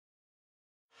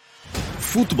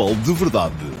Futebol de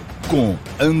Verdade com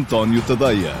António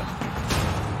Tadeia.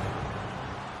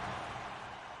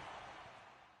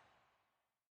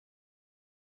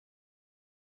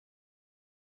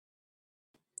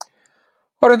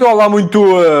 Ora então, olá, muito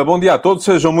bom dia a todos,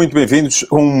 sejam muito bem-vindos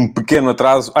a um pequeno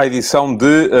atraso à edição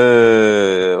de...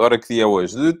 ora, que dia é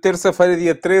hoje? De terça-feira,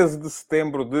 dia 13 de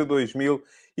setembro de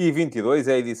 2022,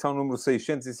 é a edição número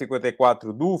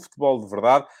 654 do Futebol de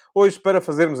Verdade. Hoje, para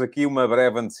fazermos aqui uma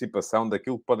breve antecipação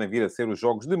daquilo que podem vir a ser os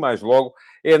jogos de mais logo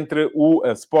entre o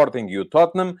Sporting e o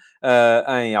Tottenham,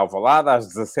 em Alvalade, às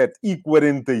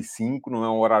 17h45, não é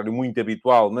um horário muito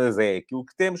habitual, mas é aquilo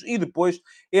que temos, e depois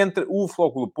entre o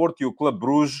Flóculo Porto e o Clube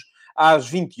Bruges, às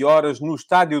 20 horas, no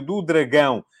Estádio do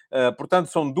Dragão. Portanto,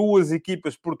 são duas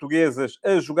equipas portuguesas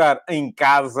a jogar em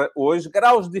casa hoje,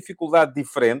 graus de dificuldade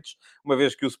diferentes, uma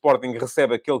vez que o Sporting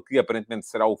recebe aquele que aparentemente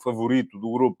será o favorito do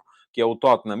grupo, que é o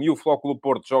Tottenham, e o Flóculo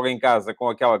Porto joga em casa com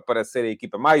aquela que parece ser a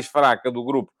equipa mais fraca do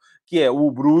grupo, que é o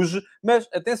Bruges. Mas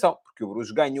atenção, porque o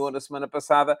Bruges ganhou na semana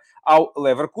passada ao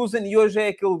Leverkusen, e hoje é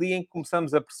aquele dia em que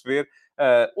começamos a perceber,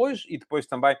 hoje e depois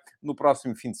também no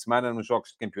próximo fim de semana, nos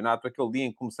jogos de campeonato, aquele dia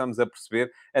em que começamos a perceber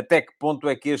até que ponto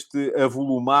é que este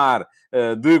avolumar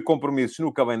de compromissos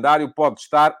no calendário pode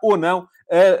estar ou não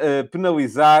a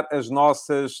penalizar as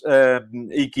nossas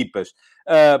equipas.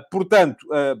 Portanto,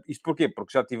 isto porquê?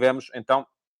 Porque já tivemos, então,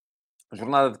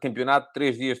 jornada de campeonato,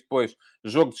 3 dias depois,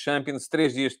 jogo de Champions,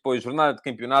 3 dias depois, jornada de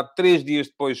campeonato, 3 dias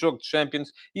depois, jogo de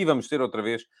Champions, e vamos ter outra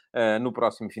vez, no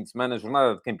próximo fim de semana,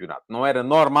 jornada de campeonato. Não era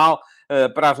normal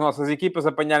para as nossas equipas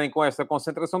apanharem com esta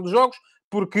concentração de jogos,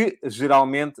 porque,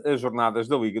 geralmente, as jornadas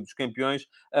da Liga dos Campeões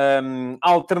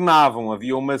alternavam.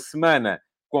 Havia uma semana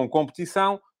com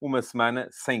competição, uma semana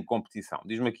sem competição.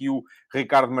 Diz-me aqui o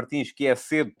Ricardo Martins que é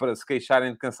cedo para se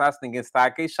queixarem de cansaço. Ninguém se está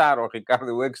a queixar. Oh, Ricardo,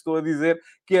 eu é que estou a dizer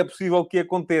que é possível que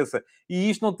aconteça. E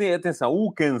isto não tem... Atenção,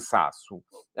 o cansaço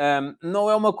não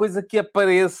é uma coisa que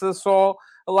apareça só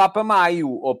lá para maio,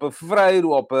 ou para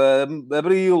fevereiro, ou para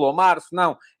abril, ou março.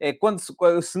 Não. É quando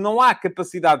se não há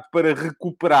capacidade para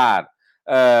recuperar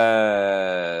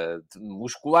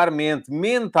muscularmente,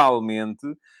 mentalmente,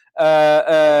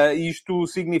 isto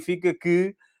significa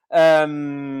que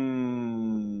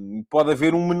pode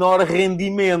haver um menor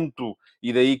rendimento.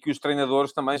 E daí que os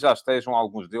treinadores também já estejam,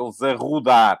 alguns deles, a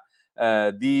rodar.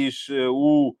 Diz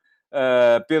o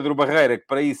Pedro Barreira que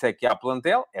para isso é que há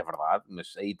plantel. É verdade,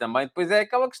 mas aí também depois é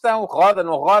aquela questão. Roda,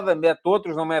 não roda, mete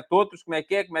outros, não mete outros. Como é,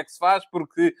 como é que se faz?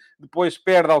 Porque depois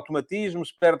perde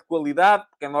automatismos, perde qualidade,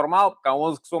 porque é normal, porque há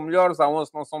 11 que são melhores, há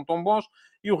 11 que não são tão bons.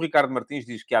 E o Ricardo Martins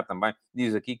diz que há também,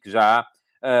 diz aqui que já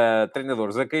há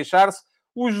treinadores a queixar-se.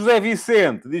 O José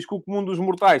Vicente diz que o comum dos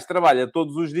mortais trabalha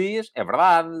todos os dias. É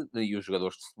verdade. E os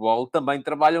jogadores de futebol também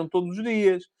trabalham todos os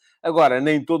dias. Agora,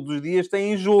 nem todos os dias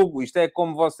têm jogo. Isto é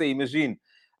como você imagine.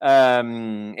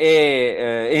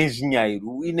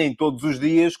 Engenheiro e nem todos os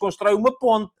dias constrói uma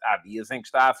ponte. Há dias em que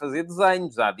está a fazer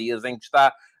desenhos, há dias em que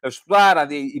está a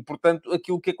estudar, e, portanto,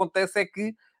 aquilo que acontece é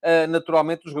que,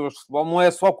 naturalmente, os jogadores de futebol não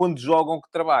é só quando jogam que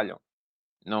trabalham.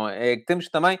 Não é que temos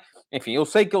também... Enfim, eu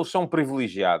sei que eles são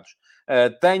privilegiados.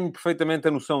 Tenho perfeitamente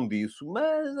a noção disso,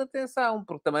 mas atenção,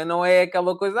 porque também não é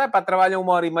aquela coisa, trabalham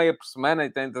 1h30 por semana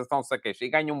e estão-se a queixar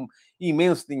e ganham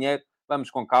imenso dinheiro. Vamos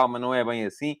com calma, não é bem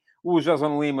assim. O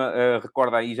Jason Lima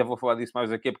recorda aí, já vou falar disso mais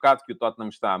daqui a bocado, que o Tottenham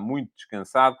está muito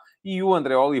descansado. E o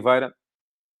André Oliveira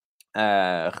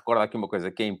recorda aqui uma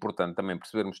coisa que é importante também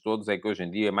percebermos todos, é que hoje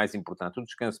em dia é mais importante o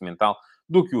descanso mental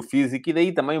do que o físico. E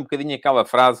daí também um bocadinho aquela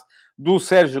frase do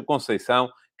Sérgio Conceição,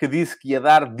 que disse que ia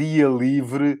dar dia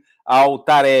livre ao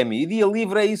Taremi. E dia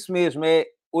livre é isso mesmo, é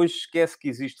hoje esquece que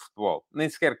existe futebol, nem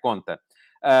sequer conta.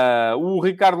 O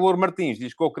Ricardo Louro Martins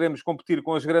diz que ou queremos competir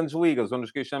com as grandes ligas ou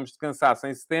nos queixamos de cansaço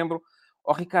em setembro.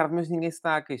 Oh, Ricardo, mas ninguém se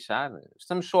está a queixar.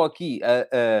 Estamos só aqui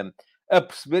a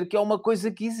perceber que é uma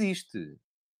coisa que existe,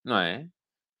 não é?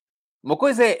 Uma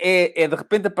coisa é de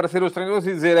repente aparecer os treinadores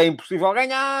e dizer é impossível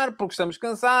ganhar, porque estamos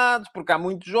cansados, porque há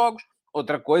muitos jogos.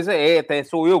 Outra coisa é, até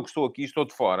sou eu que estou aqui, estou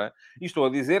de fora, e estou a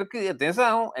dizer que,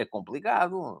 atenção, é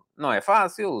complicado. Não é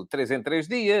fácil, 3 em 3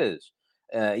 dias.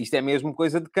 Isto é mesmo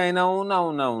coisa de quem não,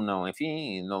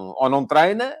 enfim, não, ou não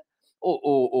treina,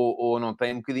 ou não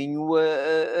tem um bocadinho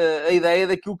a ideia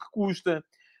daquilo que custa.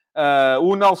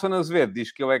 O Nelson Azevedo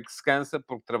diz que ele é que se cansa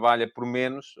porque trabalha por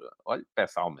menos. Olha,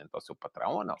 peça aumento ao seu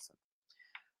patrão, ou Nelson?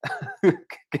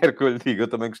 Quero que eu lhe diga, eu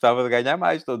também gostava de ganhar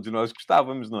mais, todos nós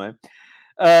gostávamos, não é?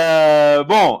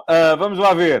 Vamos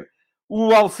lá ver.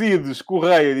 O Alcides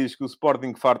Correia diz que o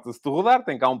Sporting farta-se de rodar,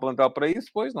 tem cá um plantel para isso,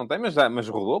 pois, não tem, mas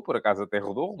rodou, por acaso até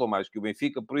rodou mais que o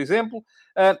Benfica, por exemplo.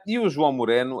 E o João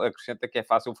Moreno acrescenta que é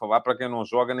fácil falar para quem não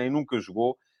joga nem nunca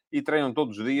jogou, e treinam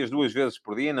todos os dias, 2 vezes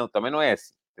por dia. Não, também não é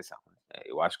assim. Atenção.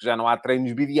 Eu acho que já não há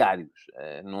treinos bidiários.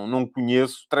 Não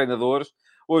conheço treinadores,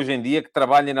 hoje em dia, que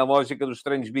trabalhem na lógica dos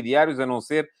treinos bidiários, a não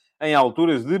ser em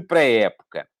alturas de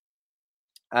pré-época.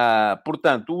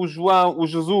 Portanto, o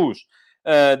Jesus,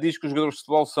 diz que os jogadores de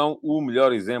futebol são o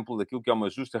melhor exemplo daquilo que é uma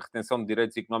justa retenção de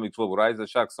direitos económicos laborais.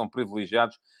 Achar que são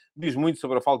privilegiados diz muito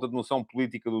sobre a falta de noção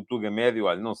política do Tuga Médio.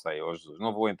 Olha, não sei, Jesus,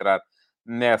 não vou entrar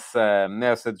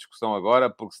nessa discussão agora,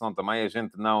 porque senão também a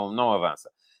gente não avança.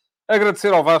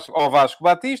 Agradecer ao Vasco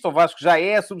Batista. O Vasco já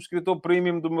é subscritor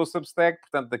premium do meu Substack,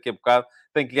 portanto, daqui a bocado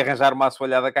tenho que lhe arranjar uma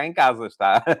assoalhada cá em casa.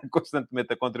 Está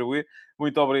constantemente a contribuir.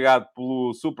 Muito obrigado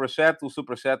pelo Superchat. O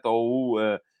Superchat ou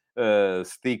o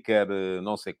sticker,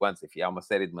 não sei quantos. Enfim, há uma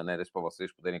série de maneiras para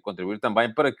vocês poderem contribuir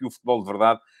também para que o futebol de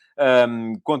verdade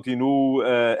continue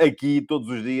aqui todos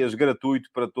os dias, gratuito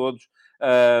para todos.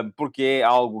 Porque é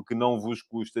algo que não vos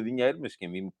custa dinheiro, mas que a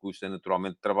mim me custa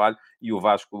naturalmente trabalho, e o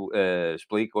Vasco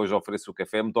explica. Hoje ofereço o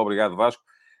café. Muito obrigado, Vasco.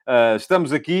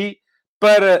 Estamos aqui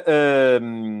para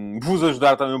vos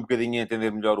ajudar também um bocadinho a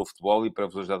entender melhor o futebol e para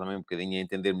vos ajudar também um bocadinho a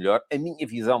entender melhor a minha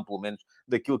visão, pelo menos,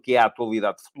 daquilo que é a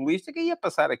atualidade futebolística, e a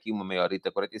passar aqui uma meia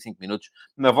horita, 45 minutos,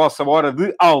 na vossa hora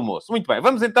de almoço. Muito bem,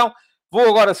 vamos então. Vou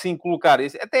agora sim colocar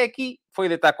isso. Até aqui foi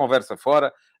deitar a conversa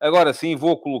fora. Agora sim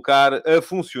vou colocar a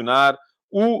funcionar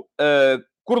o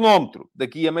cronómetro.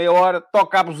 Daqui a meia hora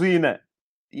toca a buzina.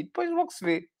 E depois logo se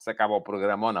vê se acaba o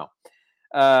programa ou não.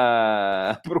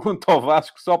 Pergunto ao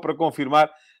Vasco, só para confirmar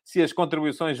se as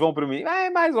contribuições vão para mim.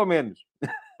 Mais ou menos.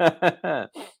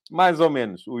 Mais ou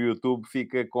menos. O YouTube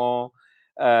fica com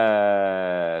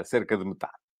cerca de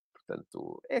metade.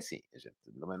 Portanto, é assim. A gente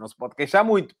também não se pode queixar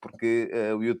muito, porque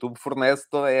o YouTube fornece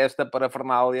toda esta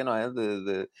parafernália, não é?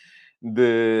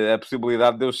 De a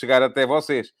possibilidade de eu chegar até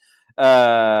vocês.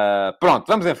 Pronto,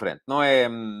 vamos em frente.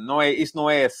 Isto não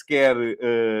é sequer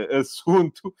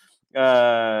assunto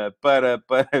para...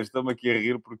 Estou-me aqui a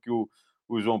rir porque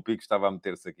o João Pico estava a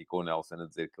meter-se aqui com o Nelson a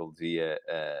dizer que ele devia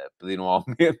pedir um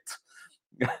aumento.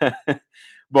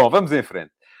 Bom, vamos em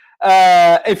frente.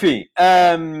 Enfim,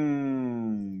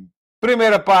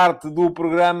 primeira parte do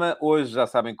programa. Hoje já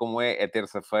sabem como é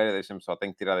terça-feira. Deixem-me só,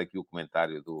 tenho que tirar aqui o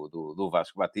comentário do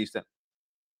Vasco Batista.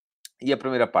 E a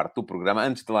primeira parte do programa,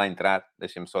 antes de lá entrar,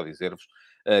 deixem-me só dizer-vos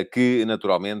que,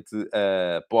 naturalmente,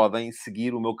 podem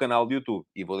seguir o meu canal de YouTube.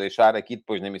 E vou deixar aqui,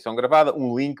 depois na emissão gravada,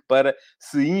 um link para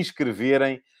se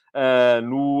inscreverem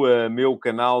no meu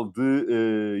canal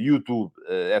de YouTube.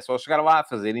 É só chegar lá,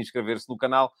 fazer inscrever-se no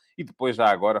canal e depois, já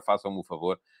agora, façam-me o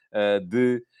favor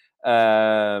de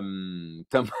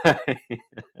também...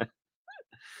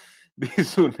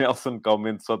 Diz o Nelson que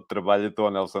aumento só de trabalho.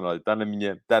 Então, Nelson, olha, está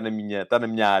na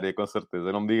minha área, com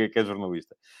certeza. Não me diga que é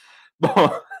jornalista. Bom,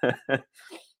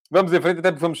 vamos em frente, até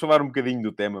porque vamos falar um bocadinho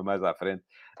do tema mais à frente.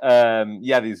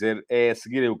 E a dizer, é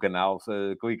seguirem o canal,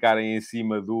 clicarem em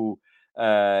cima do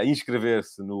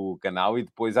inscrever-se no canal e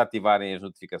depois ativarem as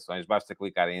notificações. Basta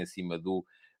clicarem em cima do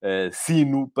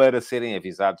sino para serem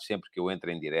avisados sempre que eu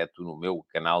entre em direto no meu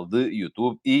canal de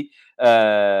YouTube e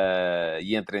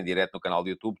entre em direto no canal de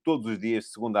YouTube todos os dias,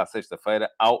 de segunda a sexta-feira,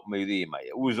 ao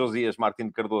 12:30. O Josias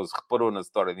Martins Cardoso reparou na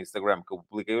story do Instagram que eu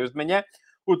publiquei hoje de manhã.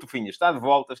 O Tufinha está de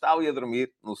volta, está ali a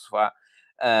dormir no sofá.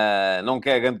 Não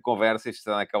quer grande conversa. Isto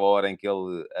está naquela hora em que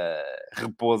ele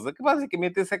repousa, que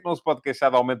basicamente esse é que não se pode queixar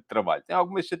de aumento de trabalho. Tem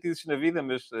algumas chatices na vida,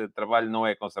 mas trabalho não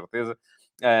é, com certeza.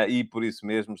 E por isso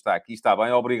mesmo está aqui, está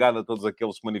bem. Obrigado a todos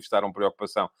aqueles que manifestaram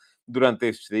preocupação durante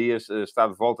estes dias. Está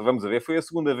de volta, vamos a ver. Foi a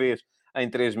segunda vez em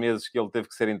 3 meses que ele teve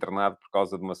que ser internado por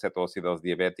causa de uma cetoacidose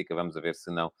diabética. Vamos a ver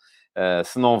se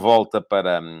não volta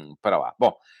para lá.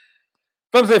 Bom,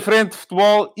 vamos em frente,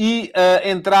 futebol, e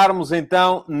entrarmos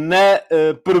então na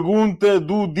pergunta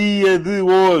do dia de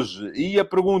hoje. E a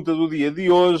pergunta do dia de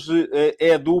hoje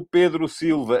é do Pedro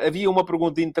Silva. Havia uma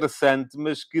pergunta interessante,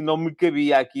 mas que não me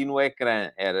cabia aqui no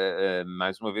ecrã. Era,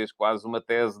 mais uma vez, quase uma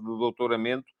tese de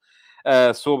doutoramento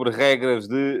sobre regras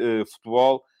de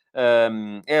futebol.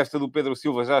 Esta do Pedro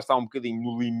Silva já está um bocadinho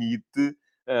no limite.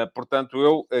 Portanto,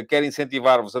 eu quero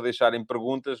incentivar-vos a deixarem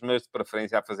perguntas, mas de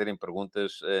preferência a fazerem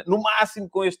perguntas, no máximo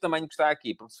com este tamanho que está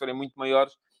aqui, porque se forem muito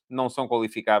maiores, não são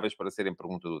qualificáveis para serem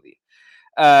pergunta do dia.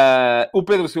 O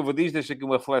Pedro Silva diz, deixa aqui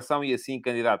uma reflexão e assim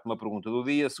candidato a uma pergunta do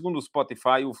dia. Segundo o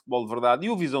Spotify, o Futebol de Verdade e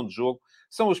o Visão de Jogo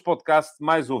são os podcasts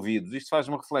mais ouvidos. Isto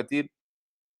faz-me refletir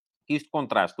que isto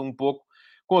contrasta um pouco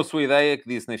com a sua ideia que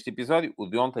disse neste episódio, o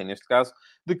de ontem, neste caso,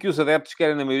 de que os adeptos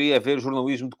querem, na maioria, ver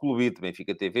jornalismo de clubite,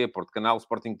 Benfica TV, Porto Canal,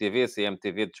 Sporting TV,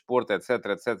 CMTV, Desporto, etc,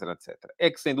 etc, etc. É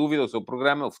que, sem dúvida, o seu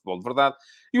programa, o Futebol de Verdade,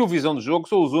 e o Visão de Jogo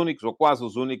são os únicos, ou quase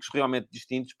os únicos, realmente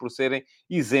distintos por serem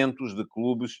isentos de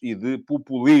clubes e de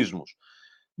populismos.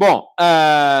 Bom,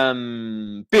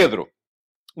 Pedro,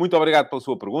 muito obrigado pela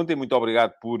sua pergunta e muito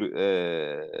obrigado por...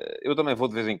 eu também vou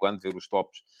de vez em quando ver os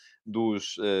tops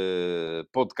dos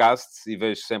podcasts e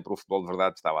vejo sempre o Futebol de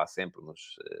Verdade, está lá sempre,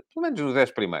 pelo menos nos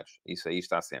 10 primeiros. Isso aí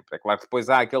está sempre. É claro que depois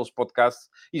há aqueles podcasts,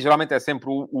 e geralmente é sempre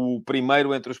o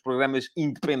primeiro entre os programas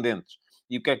independentes.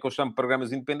 E o que é que eu chamo de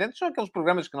programas independentes? São aqueles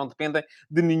programas que não dependem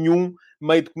de nenhum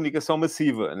meio de comunicação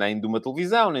massiva, nem de uma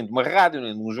televisão, nem de uma rádio,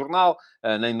 nem de um jornal,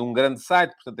 nem de um grande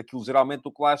site. Portanto, aquilo geralmente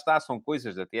o que lá está são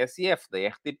coisas da TSF, da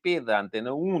RTP, da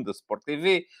Antena 1, da Sport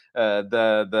TV,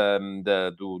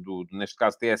 neste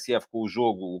caso TSF com o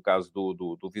jogo, o caso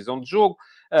do Visão de Jogo,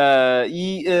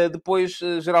 depois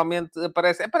geralmente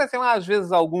aparecem lá às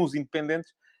vezes alguns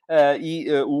independentes,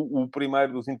 o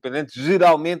primeiro dos independentes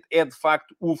geralmente é, de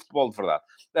facto, o Futebol de Verdade.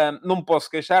 Não me posso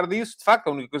queixar disso. De facto,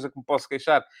 a única coisa que me posso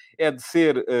queixar é de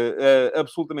ser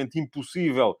absolutamente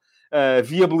impossível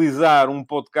viabilizar um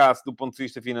podcast do ponto de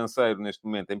vista financeiro neste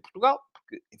momento em Portugal,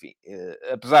 porque, enfim,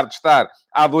 apesar de estar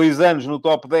há 2 anos no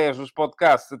top 10 dos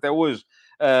podcasts, até hoje,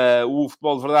 o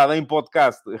Futebol de Verdade em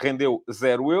podcast rendeu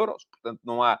 0€, portanto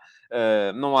não há...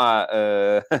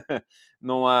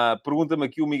 Pergunta-me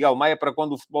aqui o Miguel Maia para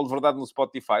quando o Futebol de Verdade no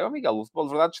Spotify. Miguel, o Futebol de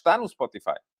Verdade está no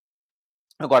Spotify.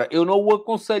 Agora, eu não o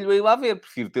aconselho a ir lá ver,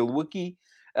 prefiro tê-lo aqui,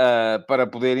 para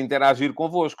poder interagir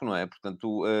convosco, não é?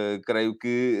 Portanto, creio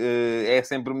que é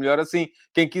sempre melhor assim.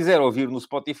 Quem quiser ouvir no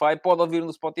Spotify, pode ouvir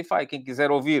no Spotify. Quem quiser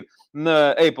ouvir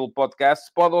na Apple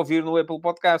Podcasts, pode ouvir no Apple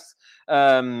Podcasts.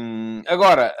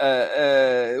 Agora,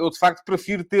 eu de facto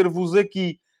prefiro ter-vos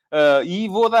aqui. E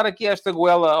vou dar aqui esta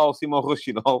goela ao Simão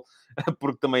Rochinol,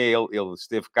 porque também ele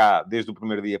esteve cá desde o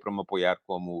primeiro dia para me apoiar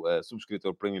como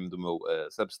subscritor premium do meu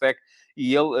Substack.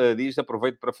 E ele diz,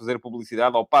 aproveito para fazer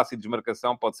publicidade ao passe e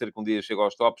desmarcação, pode ser que um dia chegue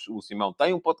aos tops. O Simão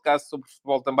tem um podcast sobre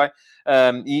futebol também,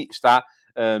 e está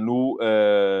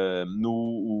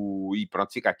e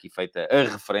pronto, fica aqui feita a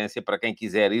referência para quem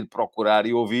quiser ir procurar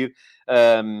e ouvir.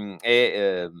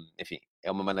 Enfim, é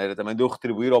uma maneira também de eu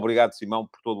retribuir. Obrigado, Simão,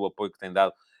 por todo o apoio que tem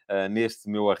dado neste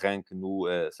meu arranque no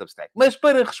Substack. Mas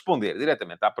para responder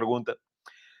diretamente à pergunta,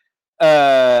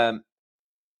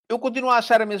 eu continuo a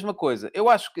achar a mesma coisa. Eu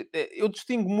acho que eu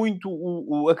distingo muito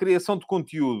a criação de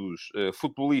conteúdos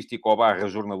futebolístico ou barra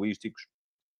jornalísticos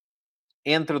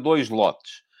entre dois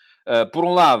lotes. Por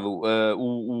um lado,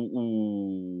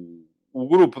 o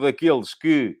grupo daqueles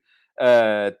que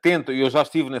tentam, e eu já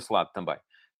estive nesse lado também,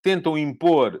 tentam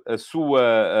impor a sua...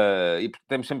 e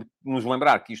temos sempre que nos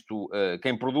lembrar que isto,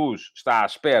 quem produz, está à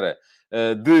espera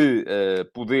de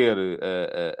poder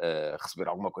receber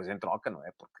alguma coisa em troca, não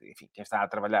é? Porque, enfim, quem está a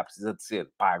trabalhar precisa de ser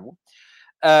pago.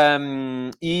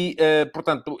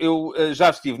 Portanto, eu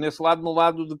já estive nesse lado, no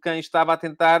lado de quem estava a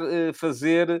tentar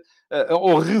fazer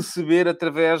ou receber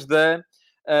através da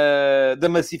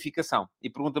massificação. E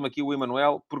pergunta-me aqui o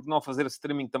Emanuel, por que não fazer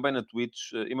streaming também na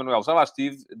Twitch? Emanuel, já lá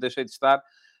estive, deixei de estar,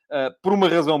 por uma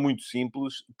razão muito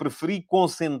simples. Preferi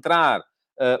concentrar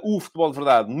o Futebol de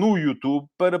Verdade no YouTube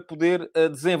para poder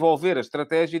desenvolver a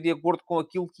estratégia de acordo com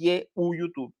aquilo que é o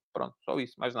YouTube. Pronto, só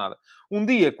isso, mais nada. Um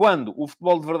dia, quando o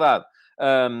Futebol de Verdade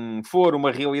for uma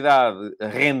realidade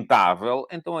rentável,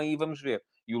 então aí vamos ver.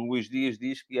 E o Luís Dias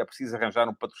diz que é preciso arranjar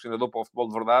um patrocinador para o Futebol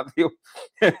de Verdade.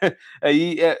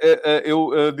 Aí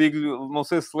eu digo-lhe, não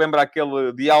sei se lembra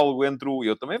aquele diálogo entre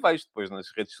eu também vejo depois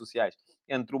nas redes sociais,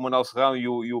 entre o Manuel Serrão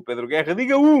e o Pedro Guerra.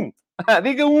 Diga um!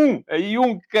 Diga um! Aí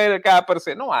um que queira cá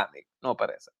aparecer. Não há, amigo. Não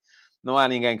apareça. Não há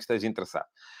ninguém que esteja interessado.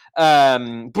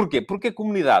 Porquê? Porque a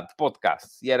comunidade de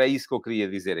podcasts, e era isso que eu queria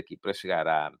dizer aqui para chegar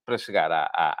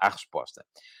à resposta.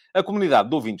 A comunidade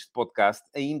de ouvintes de podcast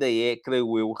ainda é,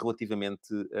 creio eu, relativamente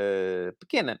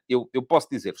pequena. Eu posso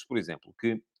dizer-vos, por exemplo,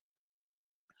 que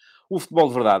o Futebol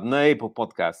de Verdade na Apple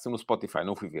Podcast, no Spotify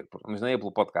não fui ver, mas na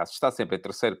Apple Podcast está sempre em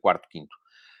terceiro, quarto, quinto.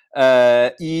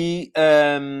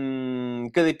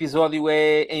 Cada episódio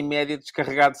é, em média,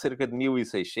 descarregado cerca de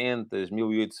 1.600,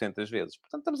 1.800 vezes.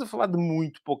 Portanto, estamos a falar de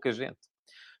muito pouca gente.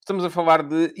 Estamos a falar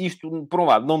de isto, por um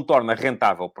lado, não torna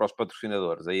rentável para os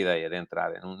patrocinadores a ideia de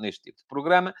entrarem neste tipo de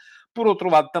programa. Por outro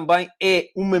lado, também é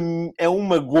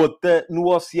uma gota no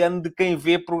oceano de quem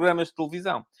vê programas de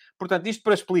televisão. Portanto, isto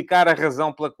para explicar a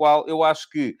razão pela qual eu acho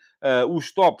que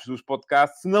os tops dos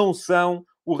podcasts não são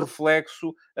o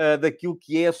reflexo daquilo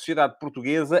que é a sociedade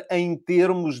portuguesa em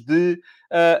termos de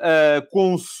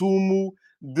consumo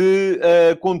de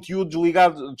conteúdos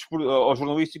ligados aos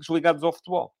jornalísticos ligados ao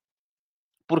futebol.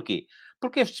 Porquê?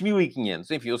 Porque estes 1.500,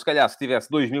 enfim, eu se calhar se tivesse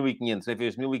 2.500 em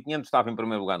vez de 1.500, estava em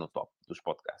primeiro lugar no top dos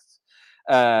podcasts.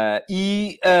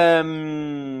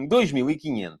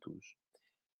 2.500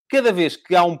 cada vez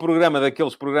que há um programa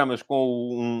daqueles programas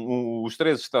com os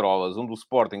três estarolas, um do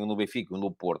Sporting, um do Benfica, um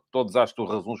do Porto, todos às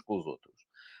turras uns com os outros,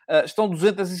 estão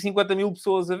 250 mil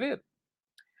pessoas a ver.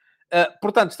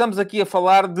 Portanto, estamos aqui a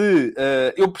falar de...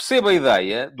 eu percebo a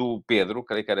ideia do Pedro,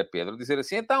 creio que era Pedro, dizer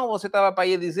assim, então, você estava para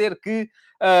aí a dizer que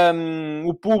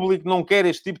o público não quer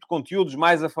este tipo de conteúdos,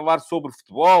 mais a falar sobre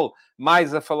futebol,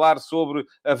 mais a falar sobre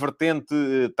a vertente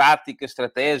tática,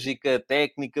 estratégica,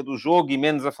 técnica do jogo e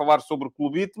menos a falar sobre o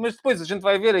clubite, mas depois a gente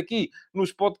vai ver aqui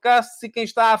nos podcasts e quem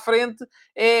está à frente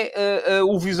é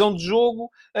o visão de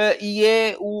jogo e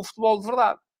é o futebol de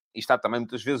verdade. E está também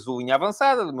muitas vezes o Linha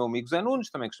Avançada, do meu amigo Zé Nunes,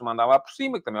 também costuma andar lá por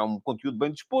cima, que também é um conteúdo bem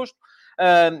disposto.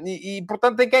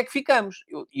 Portanto, em que é que ficamos?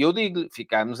 Eu digo,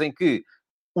 ficamos em que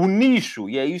o nicho,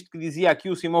 e é isto que dizia aqui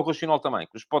o Simão Rochinol também,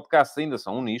 que os podcasts ainda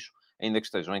são um nicho, ainda que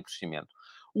estejam em crescimento.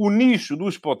 O nicho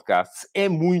dos podcasts é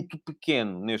muito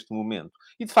pequeno neste momento.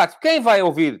 E, de facto, quem vai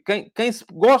ouvir, quem se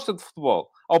gosta de futebol,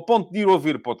 ao ponto de ir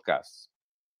ouvir podcasts,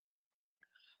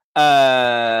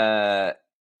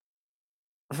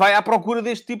 vai à procura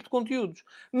deste tipo de conteúdos.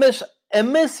 Mas a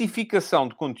massificação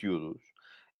de conteúdos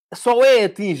só é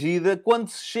atingida quando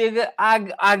se chega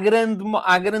à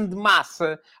grande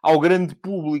massa, ao grande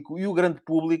público. E o grande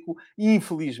público,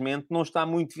 infelizmente, não está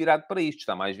muito virado para isto.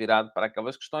 Está mais virado para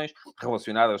aquelas questões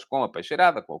relacionadas com a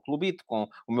peixeirada, com o clubite, com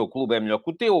o meu clube é melhor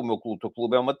que o teu teu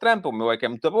clube é uma trampa, o meu é que é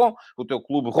muito bom, o teu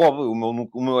clube rouba,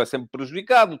 o meu é sempre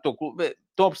prejudicado, o teu clube...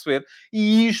 Estão a perceber?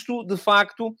 E isto, de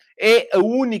facto, é a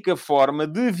única forma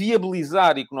de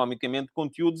viabilizar economicamente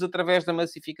conteúdos através da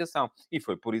massificação. E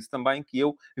foi por isso também que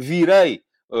eu virei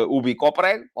o bico ao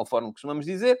prego, conforme costumamos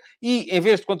dizer, e em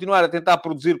vez de continuar a tentar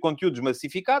produzir conteúdos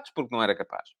massificados, porque não era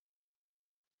capaz,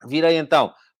 virei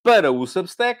então para o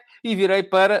Substack e virei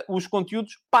para os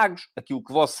conteúdos pagos. Aquilo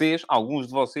que vocês, alguns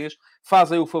de vocês,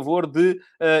 fazem o favor de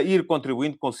ir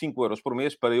contribuindo com 5 euros por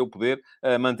mês para eu poder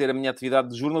manter a minha atividade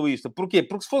de jornalista. Porquê?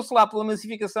 Porque se fosse lá pela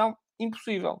massificação,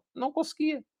 impossível. Não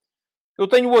conseguia. Eu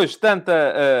tenho hoje tanta...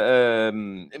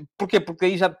 Porquê? Porque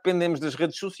aí já dependemos das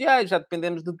redes sociais, já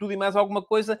dependemos de tudo e mais alguma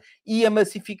coisa, e a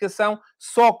massificação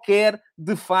só quer,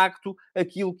 de facto,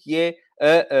 aquilo que é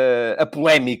a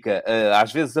polémica.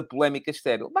 Às vezes a polémica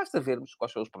estéril. Basta vermos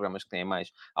quais são os programas que têm mais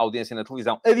audiência na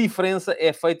televisão. A diferença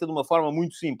é feita de uma forma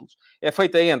muito simples. É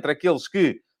feita entre aqueles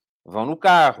que vão no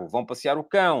carro, vão passear o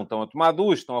cão, estão a tomar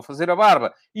duche, estão a fazer a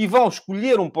barba, e vão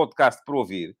escolher um podcast para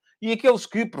ouvir. E aqueles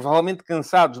que, provavelmente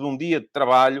cansados de um dia de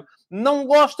trabalho, não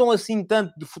gostam assim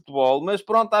tanto de futebol, mas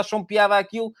pronto, acham piada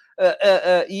aquilo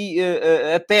e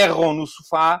aterram no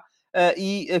sofá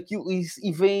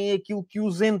e veem aquilo que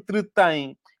os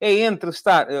entretém. É entre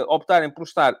optarem por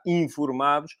estar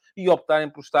informados e optarem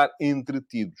por estar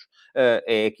entretidos.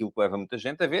 É aquilo que leva muita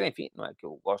gente a ver, enfim, não é que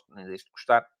eu gosto nem deixo de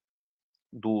gostar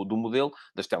do modelo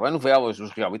das telenovelas,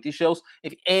 dos reality shows,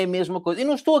 enfim, é a mesma coisa. E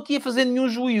não estou aqui a fazer nenhum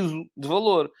juízo de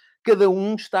valor. Cada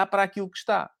um está para aquilo que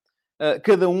está.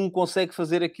 Cada um consegue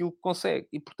fazer aquilo que consegue.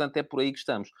 E, portanto, é por aí que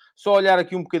estamos. Só olhar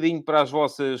aqui um bocadinho para as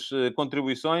vossas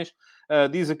contribuições.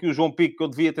 Diz aqui o João Pico que eu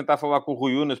devia tentar falar com o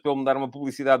Rui Unas para ele me dar uma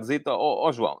publicidadezita.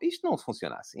 João, isto não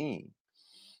funciona assim.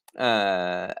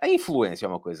 A influência é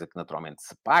uma coisa que naturalmente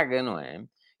se paga, não é?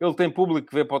 Ele tem público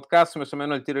que vê podcasts, mas também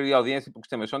não lhe tiraria audiência porque os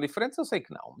temas são diferentes. Eu sei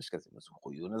que não, mas quer dizer, mas o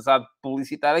Rui Unas há de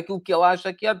publicitar aquilo que ele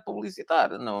acha que há de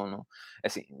publicitar. Não,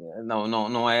 assim,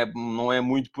 não é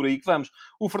muito por aí que vamos.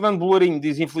 O Fernando Bolarinho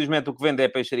diz, infelizmente, o que vende é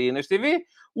peixaria nas TV.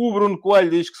 O Bruno Coelho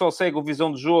diz que só segue o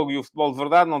Visão de Jogo e o Futebol de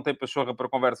Verdade, não tem pachorra para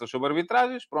conversas sobre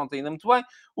arbitragens. Pronto, ainda muito bem.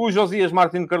 O Josias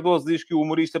Martins Cardoso diz que o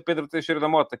humorista Pedro Teixeira da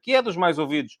Mota, que é dos mais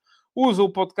ouvidos, usa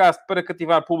o podcast para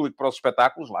cativar público para os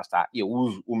espetáculos. Lá está. Eu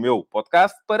uso o meu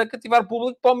podcast para cativar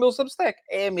público para o meu Substack.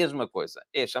 É a mesma coisa.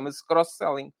 Chama-se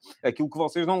cross-selling. Aquilo que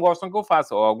vocês não gostam que eu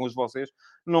faça. Ou alguns de vocês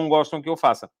não gostam que eu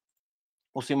faça.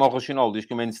 O Simão Rochinol diz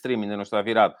que o mainstream ainda não está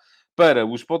virado para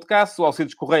os podcasts. O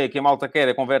Alcides Correia, que a malta quer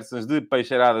é conversas de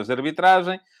peixeiradas de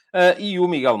arbitragem. E o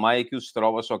Miguel Maia, que os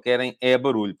estrolas só querem é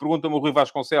barulho. Pergunta-me o Rui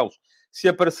Vasconcelos se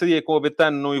a parceria com a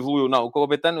Betano não evoluiu. Não, com a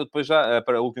Betano eu depois já...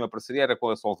 A última parceria era com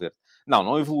a Solverde.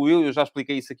 Não evoluiu. Eu já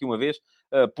expliquei isso aqui uma vez.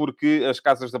 Porque as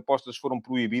casas de apostas foram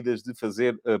proibidas de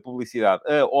fazer publicidade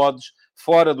a odds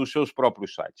fora dos seus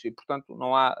próprios sites. E, portanto,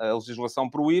 não há a legislação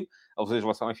proíbe. A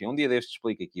legislação, enfim, um dia deste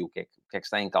explico aqui o que é que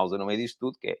está em causa no meio disto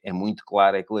tudo, que é muito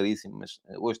claro, é claríssimo, mas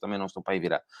hoje também não estou para aí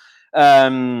virar.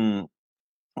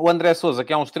 O André Sousa,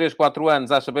 que há uns 3, 4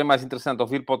 anos, acha bem mais interessante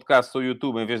ouvir podcasts ou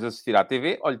YouTube em vez de assistir à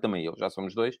TV. Olha, também eu, já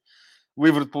somos dois.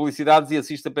 Livre de publicidades e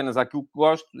assisto apenas àquilo que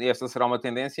gosto. E esta será uma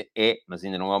tendência? Mas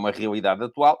ainda não é uma realidade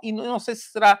atual. E não sei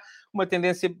se será uma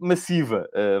tendência massiva.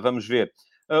 Vamos ver.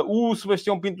 O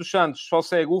Sebastião Pinto dos Santos só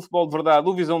segue o Futebol de Verdade,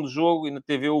 o Visão de Jogo e na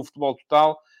TV o Futebol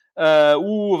Total.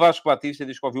 O Vasco Batista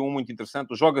diz que ouviu um muito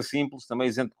interessante. O Joga Simples, também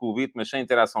isento de clubite, mas sem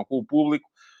interação com o público.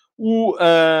 O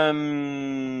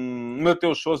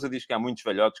Mateus Sousa diz que há muitos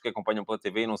velhotes que acompanham pela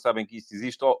TV e não sabem que isto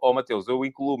existe. Mateus, eu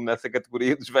incluo-me nessa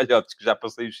categoria dos velhotes, que já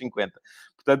passei os 50.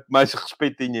 Portanto, mais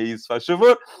respeitinho a isso, faz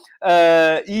favor.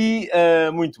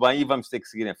 Muito bem, e vamos ter que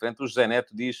seguir em frente. O José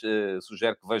Neto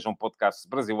sugere que vejam podcasts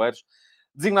brasileiros,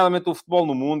 designadamente o Futebol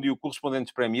no Mundo e o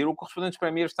Correspondentes Premier. O Correspondentes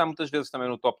Premier está muitas vezes também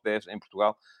no top 10 em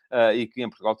Portugal, e que em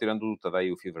Portugal, tirando o Tadei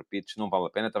e o Fever Pitch, não vale a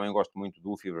pena. Também gosto muito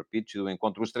do Fever Pitch e do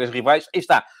Encontro dos Três Rivais. Aí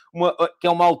está, que é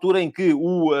uma altura em que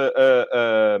o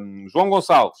João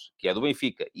Gonçalves, que é do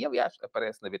Benfica, e aliás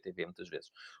aparece na BTV muitas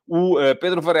vezes, o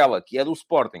Pedro Varela, que é do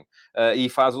Sporting, e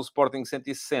faz o Sporting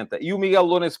 160, e o Miguel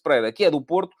Lourenço Pereira, que é do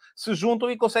Porto, se juntam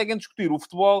e conseguem discutir o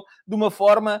futebol de uma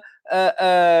forma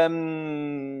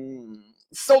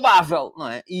saudável, não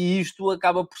é? E isto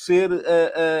acaba por ser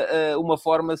uma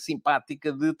forma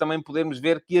simpática de também podermos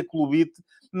ver que a clubite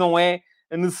não é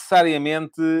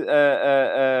necessariamente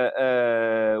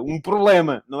um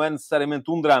problema, não é necessariamente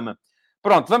um drama.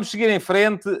 Pronto, vamos seguir em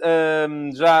frente.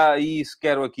 Já isso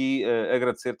quero aqui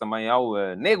agradecer também ao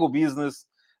Nego Business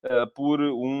por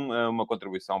uma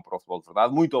contribuição para o futebol de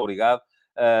verdade. Muito obrigado.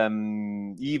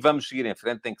 E vamos seguir em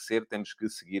frente, temos que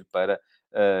seguir para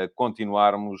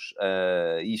continuarmos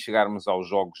e chegarmos aos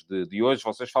jogos de hoje.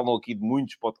 Vocês falam aqui de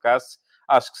muitos podcasts,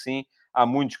 acho que sim, há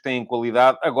muitos que têm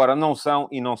qualidade, agora não são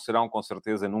e não serão, com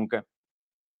certeza, nunca,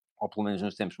 ou pelo menos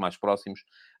nos tempos mais próximos,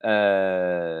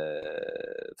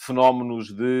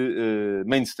 fenómenos de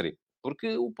mainstream.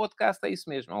 Porque o podcast é isso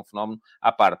mesmo, é um fenómeno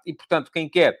à parte. E, portanto, quem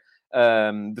quer,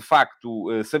 de facto,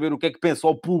 saber o que é que pensa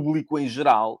o público em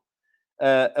geral,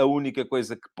 a única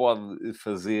coisa que pode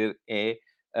fazer é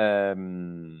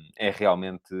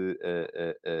realmente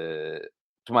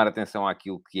tomar atenção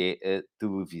àquilo que é a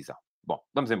televisão. Bom,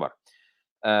 vamos embora.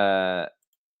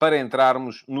 Para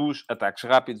entrarmos nos ataques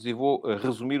rápidos, e vou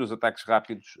resumir os ataques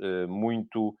rápidos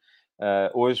muito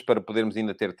hoje, para podermos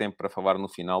ainda ter tempo para falar no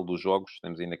final dos jogos.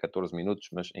 Temos ainda 14 minutos,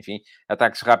 mas, enfim,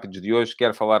 ataques rápidos de hoje.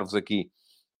 Quero falar-vos aqui,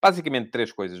 basicamente,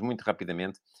 3 coisas, muito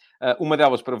rapidamente. Uma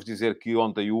delas para vos dizer que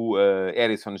ontem o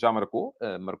Erisson já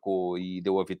marcou e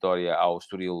deu a vitória ao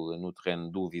Estoril no terreno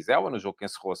do Vizela, no jogo que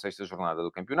encerrou a 6ª jornada do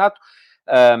campeonato.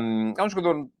 É um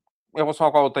jogador em relação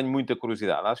ao qual eu tenho muita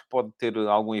curiosidade. Acho que pode ter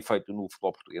algum efeito no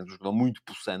futebol português. Um jogador muito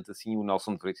possante, assim, o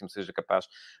Nelson Veríssimo seja capaz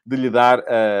de lhe dar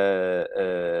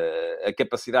a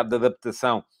capacidade de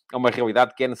adaptação a uma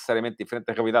realidade que é necessariamente diferente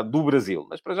da realidade do Brasil.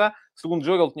 Mas, para já, segundo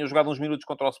jogo, ele tinha jogado uns minutos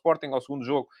contra o Sporting. Ao segundo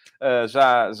jogo,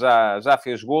 já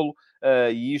fez golo.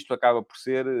 E isto acaba por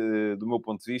ser, do meu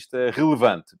ponto de vista,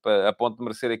 relevante, a ponto de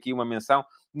merecer aqui uma menção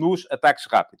nos ataques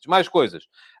rápidos. Mais coisas.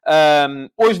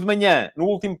 Hoje de manhã, no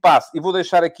último passo, e vou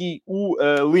deixar aqui o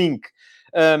link,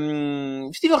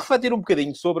 estive a refletir um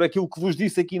bocadinho sobre aquilo que vos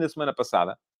disse aqui na semana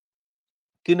passada,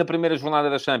 que na primeira jornada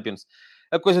da Champions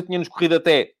a coisa tinha-nos corrido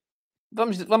até,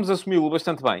 vamos assumi-lo,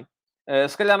 bastante bem.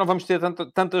 Se calhar não vamos ter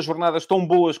tantas jornadas tão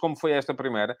boas como foi esta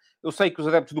primeira. Eu sei que os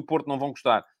adeptos do Porto não vão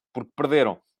gostar, porque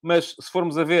perderam. Mas, se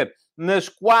formos a ver, nas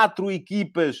 4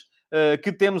 equipas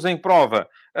que temos em prova,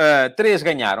 3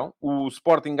 ganharam. O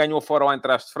Sporting ganhou fora ao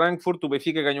Eintracht de Frankfurt, o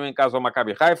Benfica ganhou em casa ao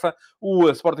Maccabi Haifa, o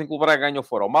Sporting Clube Braga ganhou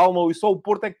fora ao Malmö, e só o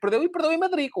Porto é que perdeu, e perdeu em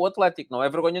Madrid, com o Atlético. Não é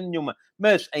vergonha nenhuma.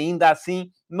 Mas, ainda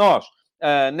assim, nós,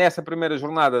 nessa primeira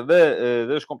jornada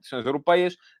das competições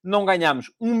europeias, não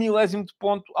ganhámos 1 milésimo de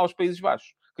ponto aos Países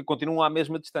Baixos, que continuam à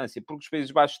mesma distância, porque os Países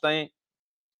Baixos têm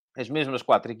as mesmas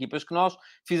 4 equipas que nós,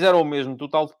 fizeram o mesmo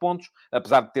total de pontos,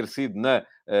 apesar de ter sido na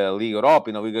Liga Europa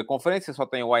e na Liga Conferência, só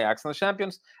tem o Ajax na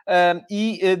Champions,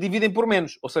 e dividem por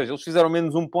menos. Ou seja, eles fizeram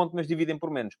menos 1 ponto, mas dividem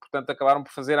por menos. Portanto, acabaram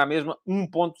por fazer à mesma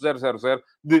 1.000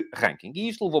 de ranking. E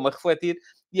isto levou-me a refletir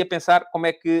e a pensar como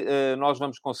é que nós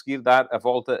vamos conseguir dar a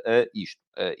volta a isto.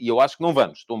 E eu acho que não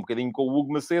vamos. Estou um bocadinho com o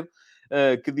Hugo Macedo,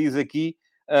 que diz aqui: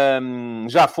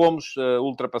 já fomos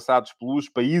ultrapassados pelos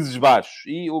Países Baixos.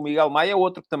 E o Miguel Maia é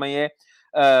outro que também é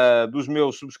dos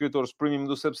meus subscritores premium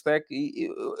do Substack. E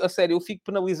a sério, eu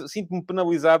sinto-me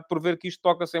penalizado por ver que isto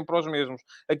toca sempre aos mesmos.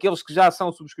 Aqueles que já são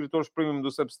subscritores premium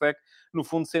do Substack, no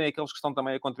fundo, serem aqueles que estão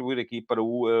também a contribuir aqui para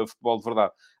o futebol de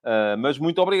verdade. Mas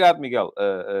muito obrigado, Miguel.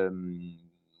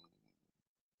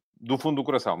 Do fundo do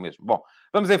coração mesmo. Bom,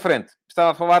 vamos em frente.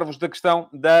 Estava a falar-vos da questão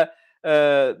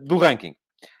do ranking.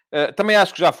 Também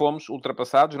acho que já fomos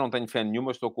ultrapassados, não tenho fé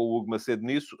nenhuma, estou com o Hugo Macedo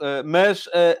nisso, mas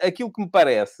aquilo que me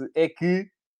parece é que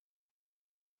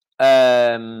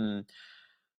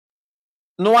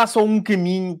não há só um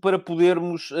caminho para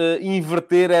podermos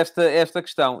inverter esta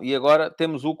questão. E agora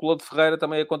temos o Claude Ferreira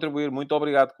também a contribuir. Muito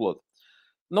obrigado, Claude.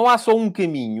 não há só um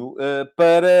caminho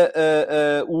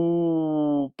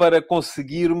para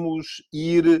conseguirmos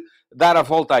dar a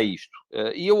volta a isto.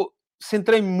 E eu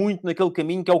centrei-me muito naquele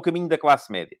caminho que é o caminho da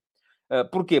classe média.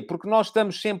 Porquê? Porque nós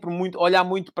estamos sempre a olhar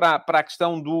muito para a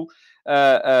questão do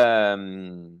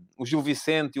o Gil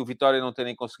Vicente e o Vitória não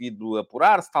terem conseguido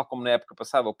apurar-se, tal como na época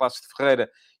passada o Paços de Ferreira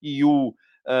e o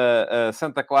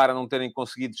Santa Clara não terem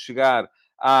conseguido chegar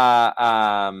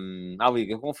à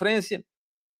Liga Conferência.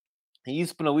 E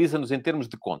isso penaliza-nos em termos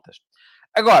de contas.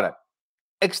 Agora,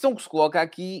 a questão que se coloca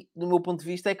aqui, do meu ponto de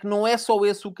vista, é que não é só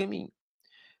esse o caminho.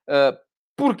 Uh,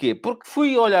 Porquê? Porque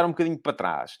fui olhar um bocadinho para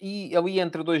trás e ali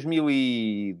entre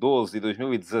 2012 e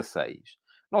 2016,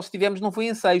 nós estivemos, não foi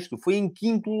em sexto, foi em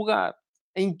quinto lugar.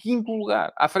 Em quinto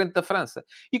lugar, à frente da França.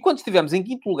 E quando estivemos em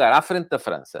quinto lugar, à frente da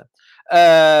França,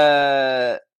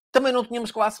 também não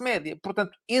tínhamos classe média.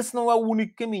 Portanto, esse não é o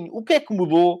único caminho. O que é que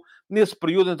mudou nesse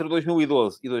período entre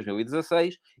 2012 e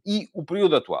 2016 e o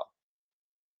período atual?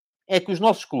 É que os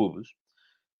nossos clubes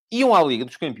iam à Liga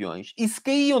dos Campeões e, se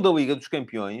caíam da Liga dos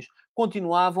Campeões,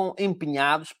 continuavam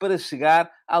empenhados para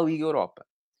chegar à Liga Europa.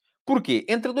 Porquê?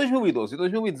 Entre 2012 e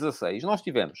 2016, nós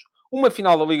tivemos uma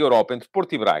final da Liga Europa entre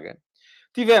Porto e Braga.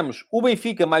 Tivemos o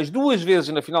Benfica mais duas vezes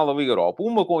na final da Liga Europa,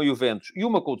 uma com a Juventus e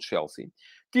uma com o Chelsea.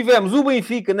 Tivemos o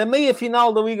Benfica na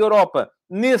meia-final da Liga Europa,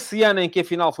 nesse ano em que a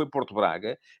final foi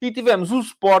Porto-Braga. E tivemos o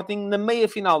Sporting na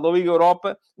meia-final da Liga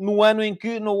Europa, no ano em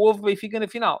que não houve Benfica na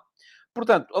final.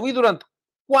 Portanto, ali durante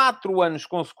 4 anos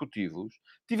consecutivos,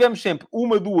 tivemos sempre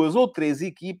uma, duas ou três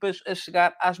equipas a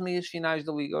chegar às meias finais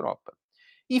da Liga Europa.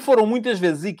 E foram muitas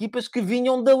vezes equipas que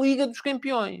vinham da Liga dos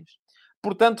Campeões.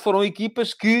 Portanto, foram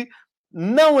equipas que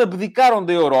não abdicaram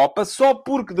da Europa só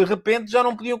porque, de repente, já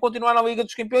não podiam continuar na Liga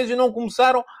dos Campeões e não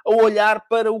começaram a olhar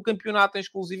para o campeonato em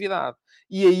exclusividade.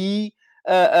 E aí,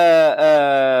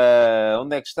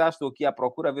 onde é que está? Estou aqui à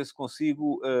procura a ver se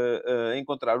consigo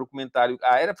encontrar o comentário.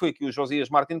 Foi aqui o Josias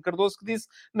Martins Cardoso que disse,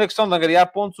 na questão de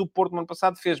angariar pontos, o Porto, no ano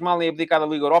passado, fez mal em abdicar da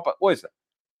Liga Europa. Ouça,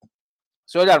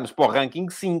 se olharmos para o ranking,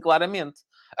 sim, claramente.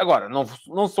 Agora,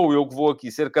 não sou eu que vou aqui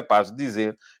ser capaz de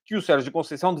dizer que o Sérgio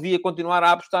Conceição devia continuar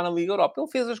a apostar na Liga Europa. Ele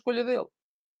fez a escolha dele.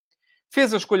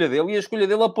 Fez a escolha dele e a escolha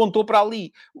dele apontou para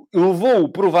ali.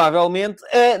 Levou-o, provavelmente,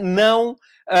 a não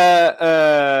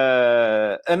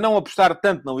apostar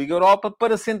tanto na Liga Europa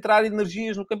para centrar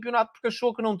energias no campeonato, porque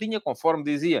achou que não tinha, conforme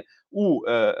dizia o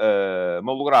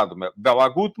malogrado Bela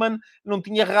Gutmann, não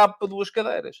tinha rabo para duas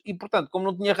cadeiras. E, portanto, como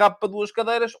não tinha rabo para duas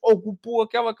cadeiras, ocupou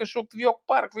aquela que achou que devia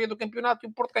ocupar, que veio do campeonato, e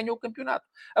o Porto ganhou o campeonato.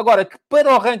 Agora, que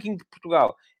para o ranking de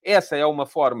Portugal, essa é uma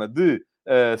forma de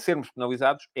sermos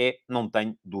penalizados, não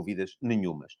tenho dúvidas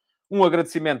nenhumas. Um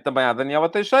agradecimento também à Daniela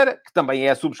Teixeira, que também é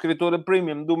a subscritora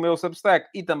premium do meu Substack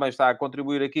e também está a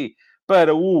contribuir aqui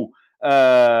para o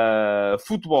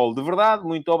futebol de verdade.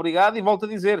 Muito obrigado e volto a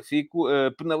dizer, fico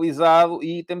penalizado.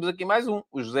 E temos aqui mais um,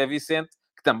 o José Vicente,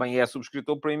 que também é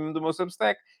subscritor premium do meu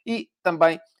Substack e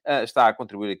também está a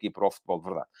contribuir aqui para o futebol de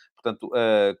verdade. Portanto,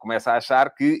 começa a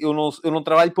achar que eu não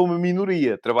trabalho para uma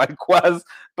minoria, trabalho quase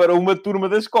para uma turma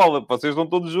da escola. Vocês estão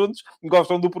todos juntos,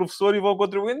 gostam do professor e vão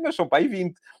contribuindo, mas são para aí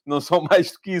 20, não são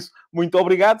mais do que isso. Muito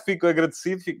obrigado, fico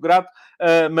agradecido, fico grato,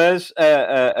 mas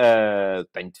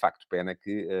tenho de facto pena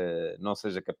que não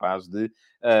seja capaz de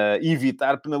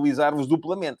evitar penalizar-vos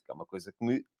duplamente, que é uma coisa que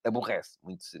me aborrece,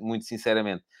 muito, muito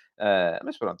sinceramente.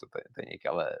 Mas pronto, tem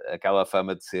aquela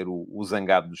fama de ser o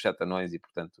zangado dos sete anões e,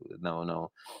 portanto,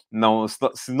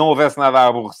 se não houvesse nada a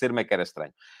aborrecer-me é que era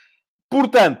estranho.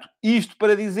 Portanto, isto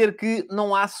para dizer que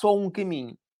não há só um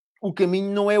caminho. O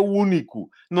caminho não é o único.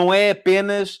 Não é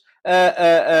apenas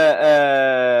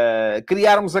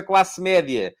criarmos a classe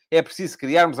média. É preciso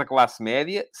criarmos a classe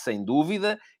média, sem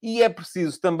dúvida, e é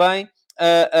preciso também,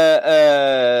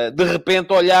 de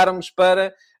repente, olharmos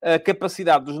para a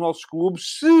capacidade dos nossos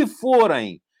clubes, se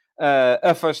forem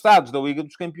afastados da Liga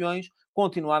dos Campeões,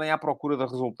 continuarem à procura de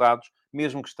resultados,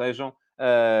 mesmo que estejam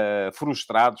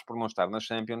frustrados por não estar na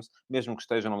Champions, mesmo que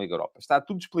estejam na Liga Europa. Está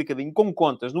tudo explicadinho com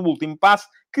contas no último passo,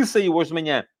 que saiu hoje de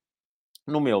manhã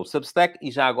no meu Substack, e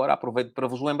já agora aproveito para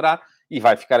vos lembrar, e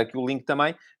vai ficar aqui o link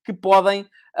também, que podem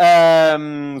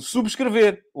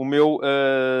subscrever o meu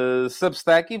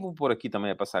Substack, e vou pôr aqui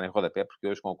também a passar em rodapé, porque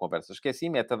hoje com a conversa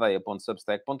esqueci-me, é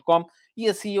tadeia.substack.com, e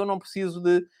assim eu não preciso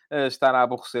de estar a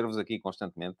aborrecer-vos aqui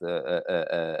constantemente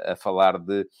a falar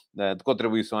de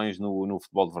contribuições no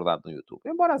futebol de verdade no YouTube.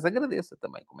 Embora as agradeça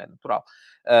também, como é natural.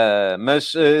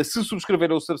 Mas se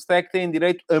subscrever o Substack, têm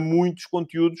direito a muitos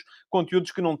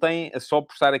conteúdos que não têm só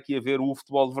por estar aqui a ver o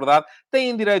futebol de verdade.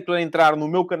 Têm direito a entrar no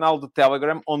meu canal de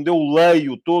Telegram, onde eu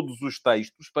leio todos os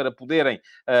textos para poderem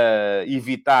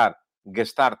evitar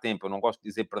gastar tempo, eu não gosto de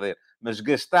dizer perder, mas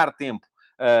gastar tempo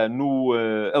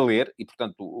a ler, e,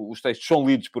 portanto, os textos são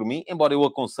lidos por mim, embora eu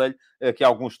aconselhe que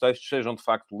alguns textos sejam, de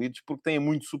facto, lidos, porque têm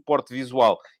muito suporte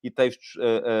visual, e textos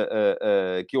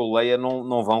que eu leia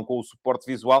não vão com o suporte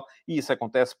visual, e isso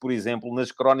acontece, por exemplo,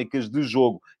 nas crónicas de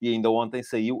jogo. E ainda ontem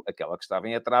saiu aquela que estava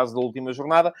em atraso da última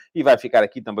jornada, e vai ficar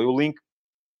aqui também o link.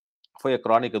 Foi a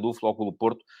crónica do Futebol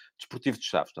Porto Desportivo de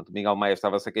Chaves. Portanto, o Miguel Maia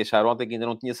estava-se a queixar ontem que ainda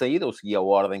não tinha saído. Eu segui a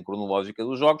ordem cronológica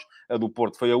dos jogos. A do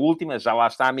Porto foi a última. Já lá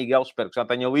está, Miguel. Espero que já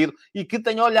tenha lido e que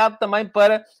tenha olhado também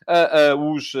para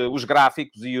os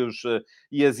gráficos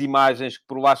e as imagens que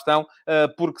por lá estão,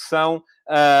 porque são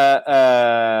a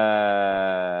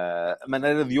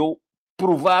maneira de eu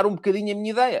provar um bocadinho a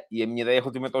minha ideia. E a minha ideia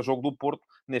relativamente ao jogo do Porto,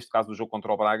 neste caso do jogo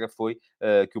contra o Braga, foi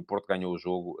que o Porto ganhou o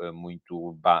jogo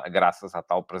muito graças à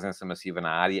tal presença massiva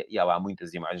na área, e há lá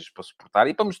muitas imagens para suportar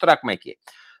e para mostrar como é que é.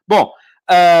 Bom,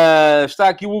 está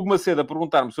aqui o Hugo Macedo a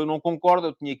perguntar-me se eu não concordo.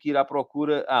 Eu tinha que ir à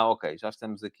procura. Ok, já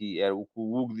estamos aqui. Era o que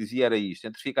o Hugo dizia, era isto.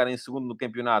 Entre ficar em segundo no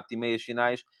campeonato e meias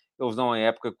finais, eles dão a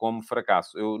época como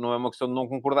fracasso. Não é uma questão de não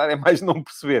concordar, é mais não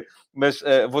perceber. Mas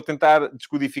vou tentar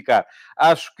descodificar.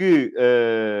 Acho que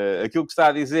aquilo que está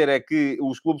a dizer é que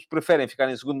os clubes preferem ficar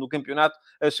em segundo no campeonato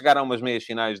a chegar a umas meias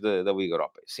finais da Liga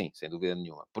Europa. Sim, sem dúvida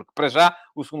nenhuma. Porque, para já,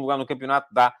 o segundo lugar no campeonato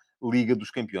dá Liga dos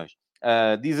Campeões.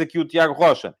 Diz aqui o Tiago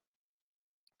Rocha: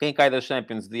 quem cai da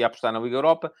Champions devia apostar na Liga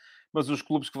Europa, mas os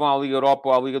clubes que vão à Liga Europa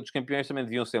ou à Liga dos Campeões também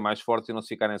deviam ser mais fortes e não se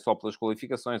ficarem só pelas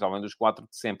qualificações, além dos 4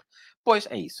 de sempre. Pois,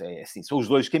 é isso, é assim, são os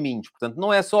dois caminhos. Portanto,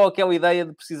 não é só aquela ideia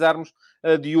de precisarmos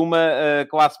de uma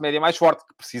classe média mais forte,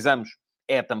 que precisamos.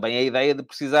 É também a ideia de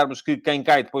precisarmos que quem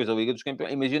cai depois da Liga dos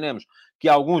Campeões... Imaginemos que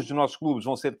alguns dos nossos clubes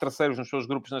vão ser terceiros nos seus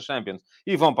grupos na Champions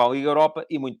e vão para a Liga Europa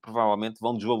e, muito provavelmente,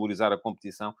 vão desvalorizar a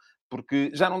competição,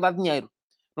 porque já não dá dinheiro.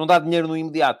 Não dá dinheiro no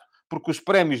imediato, porque os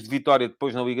prémios de vitória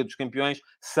depois na Liga dos Campeões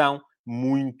são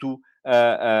muito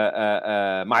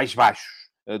mais baixos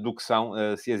do que são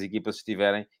se as equipas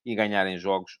estiverem e ganharem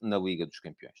jogos na Liga dos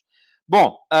Campeões.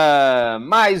 Bom,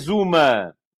 mais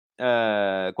uma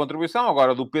contribuição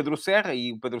agora do Pedro Serra,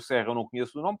 e o Pedro Serra eu não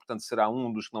conheço o nome, portanto será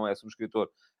um dos que não é subscritor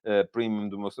premium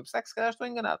do meu Substack. Se calhar estou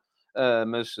enganado.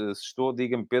 Mas se estou,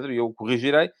 diga-me, Pedro, e eu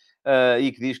corrigirei.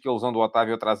 E que diz que a lesão do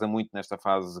Otávio atrasa muito nesta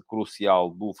fase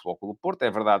crucial do Futebol Clube do Porto. É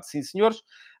verdade, sim, senhores.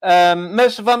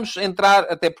 Mas vamos entrar,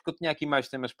 até porque eu tinha aqui mais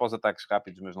temas para os ataques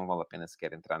rápidos, mas não vale a pena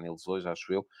sequer entrar neles hoje,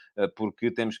 acho eu, porque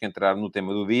temos que entrar no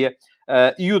tema do dia.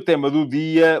 E o tema do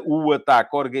dia, o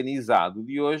ataque organizado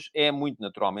de hoje, é muito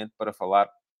naturalmente para falar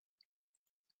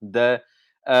da...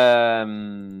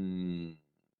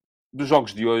 dos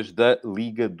jogos de hoje da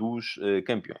Liga dos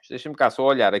Campeões. Deixem-me cá só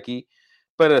olhar aqui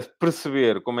para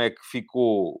perceber como é que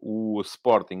ficou o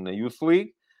Sporting na Youth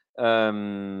League,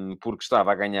 porque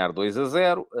estava a ganhar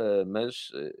 2-0, mas,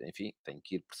 enfim, tenho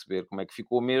que ir perceber como é que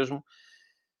ficou mesmo.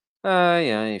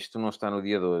 Isto não está no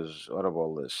dia de hoje. Ora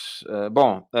bolas.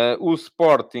 O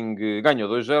Sporting ganhou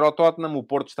 2-0 ao Tottenham. O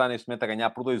Porto está neste momento a ganhar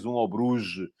por 2-1 ao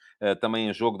Bruges, também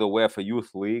em jogo da UEFA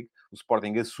Youth League. O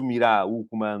Sporting assumirá o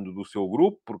comando do seu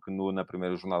grupo, porque na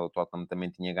primeira jornada o Tottenham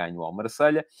também tinha ganho ao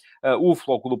Marselha. O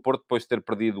Futebol Clube do Porto, depois de ter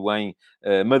perdido em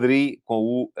Madrid com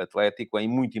o Atlético, é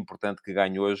muito importante que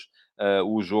ganhe hoje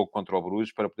o jogo contra o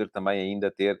Bruges, para poder também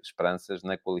ainda ter esperanças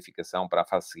na qualificação para a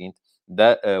fase seguinte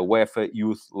da UEFA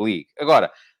Youth League.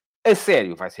 Agora, a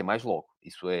sério, vai ser mais logo.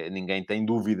 Isso é, ninguém tem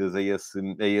dúvidas a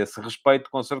esse respeito,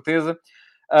 com certeza.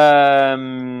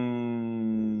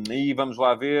 E vamos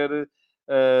lá ver.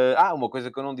 Uma coisa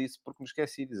que eu não disse, porque me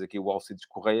esqueci. Diz aqui o Alcides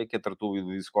Correia que a tertúlia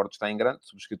do Discord está em grande.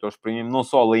 Subscritores premium não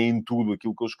só leem tudo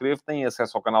aquilo que eu escrevo, têm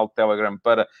acesso ao canal de Telegram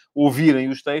para ouvirem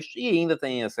os textos e ainda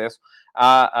têm acesso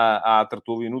à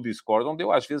tertúlia no Discord, onde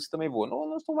eu às vezes também vou.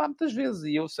 Não estou lá muitas vezes,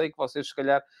 e eu sei que vocês se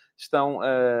calhar estão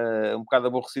um bocado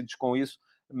aborrecidos com isso,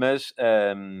 mas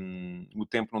o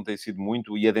tempo não tem sido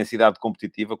muito, e a densidade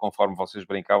competitiva, conforme vocês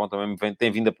brincavam, também tem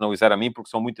vindo a penalizar a mim, porque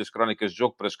são muitas crónicas de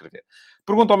jogo para escrever.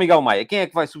 Pergunta ao Miguel Maia: quem é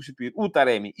que vai substituir o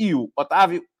Taremi e o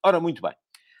Otávio? Ora, muito bem.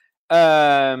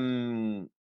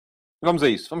 Vamos a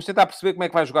isso. Vamos tentar perceber como é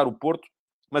que vai jogar o Porto,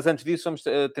 mas antes disso vamos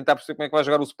tentar perceber como é que vai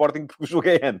jogar o Sporting, porque o jogo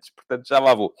é antes, portanto já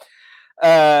lá vou.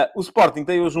 O Sporting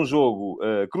tem hoje um jogo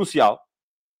crucial,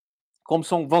 como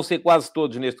vão ser quase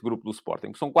todos neste grupo do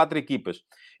Sporting. São 4 equipas.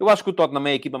 Eu acho que o Tottenham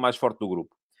é a equipa mais forte do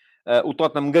grupo. O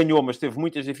Tottenham ganhou, mas teve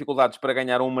muitas dificuldades para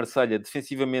ganhar um Marselha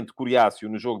defensivamente coriáceo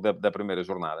no jogo da primeira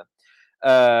jornada.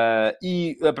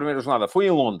 E a primeira jornada foi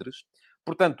em Londres.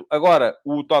 Portanto, agora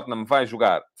o Tottenham vai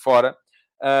jogar fora.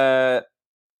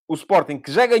 O Sporting,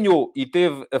 que já ganhou e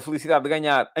teve a felicidade de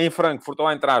ganhar em Frankfurt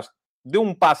ao Eintracht, deu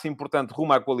um passo importante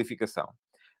rumo à qualificação.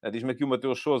 Diz-me aqui o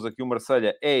Mateus Sousa que o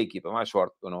Marselha é a equipa mais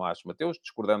forte. Eu não acho, Mateus.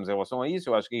 Discordamos em relação a isso.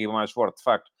 Eu acho que a equipa mais forte, de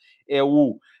facto, é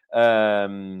o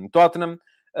Tottenham.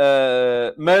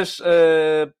 Mas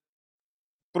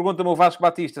pergunta-me o Vasco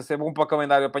Batista se é bom para o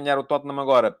calendário apanhar o Tottenham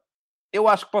agora. Eu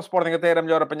acho que para o Sporting até era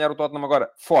melhor apanhar o Tottenham agora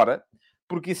fora,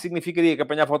 porque isso significaria que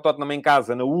apanhava o Tottenham em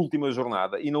casa na última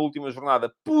jornada, e na última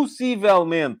jornada,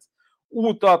 possivelmente,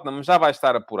 o Tottenham já vai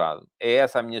estar apurado. É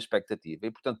essa a minha expectativa.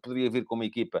 E, portanto, poderia vir com uma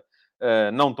equipa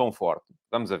não tão forte.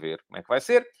 Vamos a ver como é que vai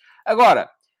ser. Agora,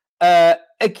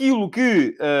 aquilo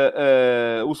que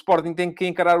o Sporting tem que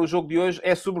encarar o jogo de hoje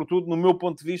é, sobretudo, no meu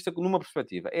ponto de vista, numa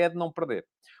perspectiva, é a de não perder.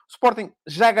 O Sporting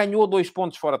já ganhou 2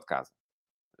 pontos fora de casa.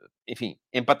 Enfim,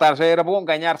 empatar já era bom,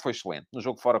 ganhar foi excelente no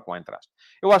jogo fora com o Eintracht.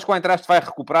 Eu acho que o Eintracht vai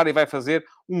recuperar e vai fazer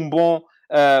um bom,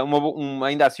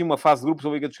 ainda assim, uma fase de grupos da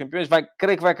Liga dos Campeões.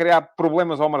 Creio que vai criar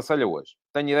problemas ao Marselha hoje.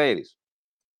 Tenho ideia disso.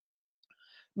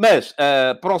 Mas,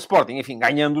 para o Sporting, enfim,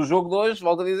 ganhando o jogo de hoje,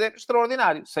 volto a dizer,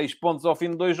 extraordinário. 6 pontos ao fim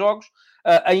de 2 jogos,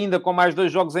 ainda com mais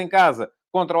 2 jogos em casa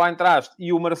contra o Eintracht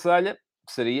e o Marselha,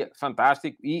 que seria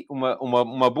fantástico e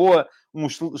um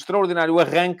extraordinário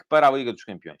arranque para a Liga dos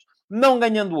Campeões. Não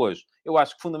ganhando hoje, eu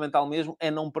acho que fundamental mesmo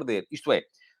é não perder. Isto é,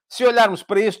 se olharmos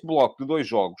para este bloco de 2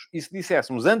 jogos e se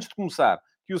disséssemos antes de começar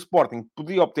que o Sporting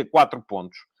podia obter 4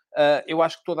 pontos, eu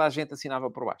acho que toda a gente assinava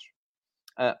por baixo.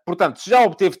 Portanto, se já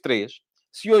obteve 3,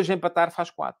 se hoje empatar, faz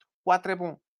 4. 4 é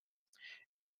bom.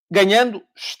 Ganhando,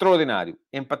 extraordinário.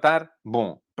 Empatar,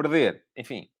 bom. Perder,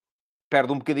 enfim,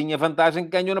 perde um bocadinho a vantagem que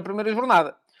ganhou na primeira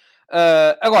jornada.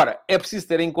 Agora, é preciso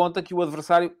ter em conta que o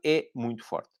adversário é muito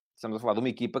forte. Estamos a falar de uma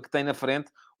equipa que tem na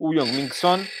frente o Young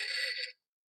Min-son,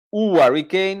 o Harry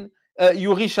Kane e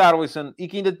o Richarlison, e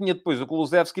que ainda tinha depois o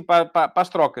Kulusevski para as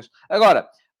trocas. Agora,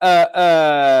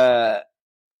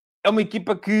 é uma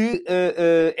equipa que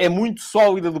é muito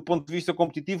sólida do ponto de vista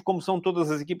competitivo, como são todas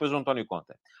as equipas do António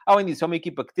Conte. Além disso, é uma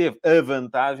equipa que teve a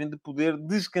vantagem de poder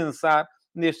descansar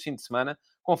neste fim de semana,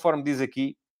 conforme diz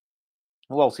aqui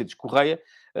o Alcides Correia,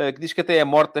 que diz que até a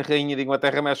morte da Rainha de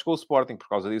Inglaterra mexe com o Sporting. Por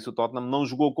causa disso, o Tottenham não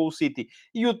jogou com o City.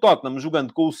 E o Tottenham,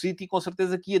 jogando com o City, com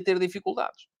certeza que ia ter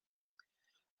dificuldades.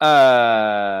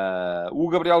 O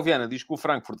Gabriel Viana diz que o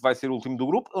Frankfurt vai ser o último do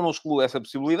grupo. Eu não excluo essa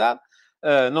possibilidade.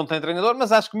 Não tem treinador,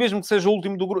 mas acho que mesmo que seja o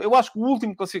último do grupo... Eu acho que o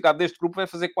último classificado deste grupo vai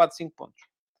fazer 4, 5 pontos.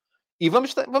 E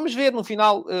vamos ver, no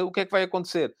final, o que é que vai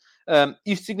acontecer.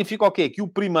 Isto significa o quê? Que o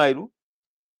primeiro...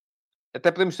 Até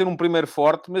podemos ter um primeiro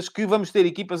forte, mas que vamos ter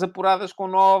equipas apuradas com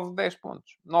 9, 10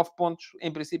 pontos. 9 pontos,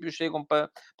 em princípio, chegam para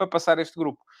passar este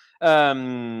grupo.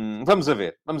 Vamos a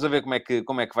ver. Vamos a ver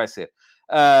como é que vai ser.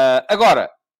 Agora,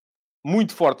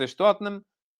 muito forte este Tottenham.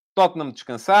 Tottenham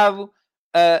descansado.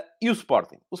 E o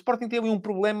Sporting? O Sporting teve um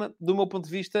problema, do meu ponto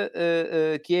de vista,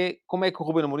 que é como é que o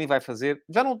Ruben Amorim vai fazer.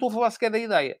 Já não estou a falar sequer da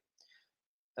ideia.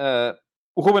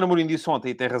 O Ruben Amorim disse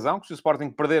ontem, e tem razão, que se o Sporting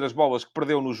perder as bolas que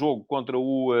perdeu no jogo contra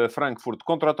o Frankfurt,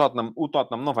 contra o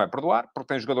Tottenham não vai perdoar, porque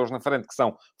tem jogadores na frente que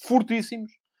são fortíssimos.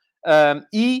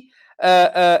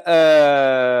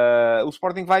 O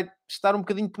Sporting vai estar um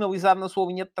bocadinho penalizado na sua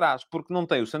linha de trás, porque não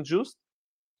tem o Santos Justo.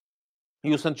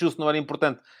 E o Santos Justo não era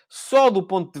importante só do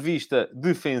ponto de vista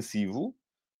defensivo,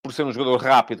 por ser um jogador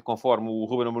rápido, conforme o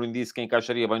Ruben Amorim disse, que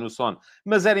encaixaria bem no Son,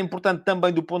 mas era importante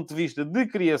também do ponto de vista de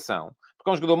criação,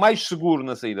 porque é um jogador mais seguro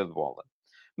na saída de bola.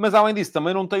 Mas, além disso,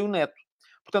 também não tem o Neto.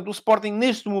 Portanto, o Sporting,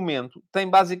 neste momento, tem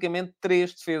basicamente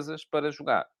 3 defesas para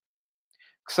jogar.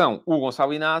 Que são o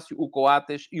Gonçalo Inácio, o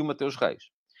Coates e o Mateus Reis.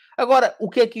 Agora, o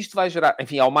que é que isto vai gerar?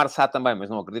 Enfim, há o Marçá também, mas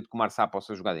não acredito que o Marçá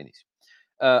possa jogar de início.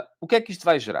 O que é que isto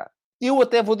vai gerar? Eu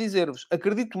até vou dizer-vos,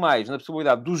 acredito mais na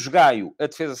possibilidade do Jogaio, a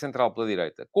defesa central pela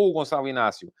direita, com o Gonçalo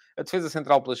Inácio, a defesa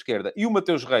central pela esquerda, e o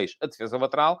Mateus Reis, a defesa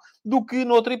lateral, do que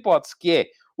noutra hipótese, que é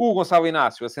o Gonçalo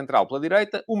Inácio, a central pela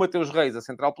direita, o Mateus Reis, a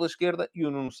central pela esquerda, e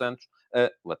o Nuno Santos, a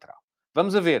lateral.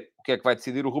 Vamos a ver o que é que vai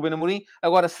decidir o Ruben Amorim.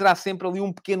 Agora, será sempre ali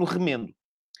um pequeno remendo.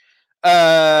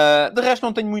 De resto,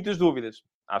 não tenho muitas dúvidas.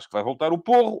 Acho que vai voltar o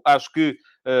Porro. Acho que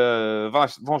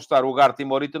vão estar o Garte e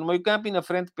Morita no meio campo. E na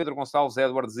frente, Pedro Gonçalves,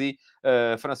 Edwards e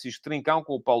Francisco Trincão,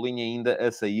 com o Paulinho ainda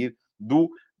a sair do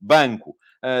banco.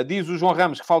 Diz o João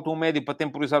Ramos que falta um médio para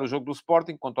temporizar o jogo do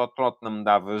Sporting. Quanto ao Tottenham,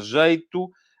 dava jeito.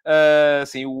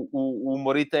 Sim, o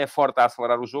Morita é forte a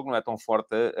acelerar o jogo. Não é tão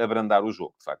forte a abrandar o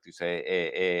jogo. De facto, isso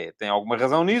tem alguma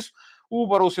razão nisso. O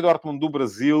Borussia Dortmund do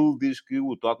Brasil diz que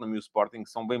o Tottenham e o Sporting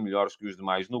são bem melhores que os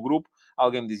demais no grupo.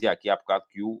 Alguém me dizia aqui há bocado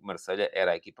que o Marselha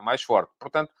era a equipa mais forte.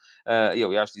 Portanto,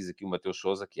 aliás, diz aqui o Mateus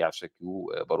Sousa que acha que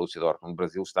o Borussia Dortmund do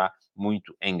Brasil está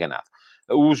muito enganado.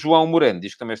 O João Moreno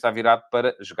diz que também está virado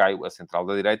para Jogaio, a central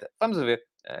da direita. Vamos a ver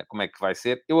como é que vai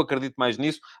ser. Eu acredito mais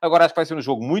nisso. Agora acho que vai ser um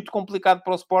jogo muito complicado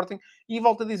para o Sporting. E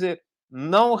volto a dizer,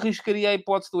 não arriscaria a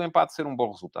hipótese do empate ser um bom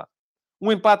resultado.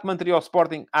 Um empate manteria o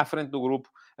Sporting à frente do grupo,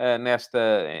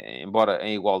 embora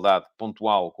em igualdade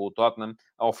pontual com o Tottenham,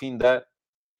 ao fim da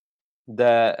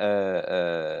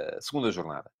segunda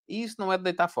jornada. E isso não é de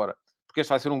deitar fora, porque este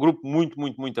vai ser um grupo muito,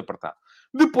 muito, muito apertado.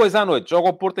 Depois, à noite, joga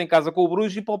o Porto em casa com o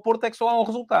Bruges e para o Porto é que só há um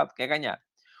resultado, que é ganhar.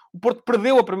 O Porto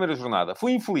perdeu a primeira jornada.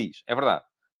 Foi infeliz, é verdade.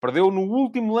 Perdeu no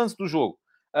último lance do jogo.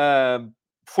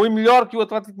 Foi melhor que o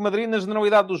Atlético de Madrid na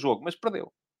generalidade do jogo, mas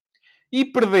perdeu. E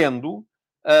perdendo,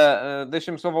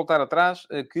 deixem-me só voltar atrás,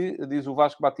 que diz o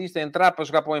Vasco Batista, entrar para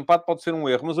jogar para o empate pode ser um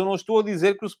erro, mas eu não estou a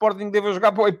dizer que o Sporting deva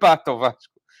jogar para o empate, ó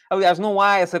Vasco. Aliás, não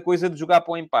há essa coisa de jogar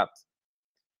para o empate.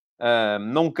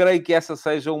 Não creio que essa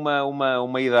seja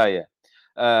uma ideia.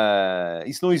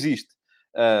 Isso não existe.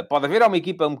 Pode haver uma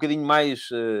equipa um bocadinho mais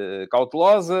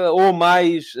cautelosa ou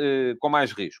mais, com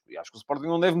mais risco. E acho que o Sporting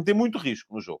não deve meter muito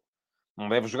risco no jogo. Não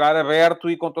deve jogar aberto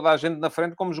e com toda a gente na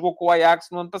frente, como jogou com o Ajax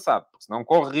no ano passado. Porque senão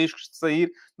corre riscos de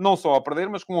sair, não só a perder,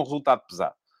 mas com um resultado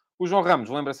pesado. O João Ramos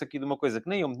lembra-se aqui de uma coisa que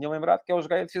nem eu me tinha lembrado, que é o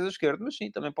jogar a defesa esquerda. Mas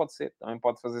sim, também pode ser. Também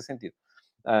pode fazer sentido.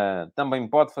 Também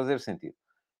pode fazer sentido.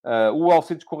 O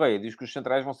Alcides Correia diz que os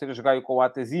centrais vão ser a Gaio,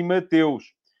 Coates e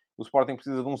Mateus. O Sporting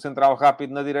precisa de um central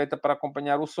rápido na direita para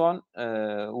acompanhar o Son.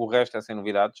 O resto é sem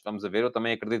novidades. Vamos a ver. Eu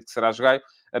também acredito que será Gaio.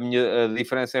 A minha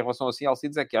diferença em relação a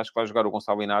Alcides é que acho que vai jogar o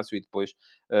Gonçalo Inácio e depois,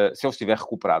 se ele estiver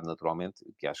recuperado, naturalmente,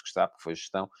 que acho que está, porque foi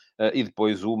gestão, e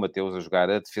depois o Mateus a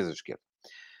jogar a defesa esquerda.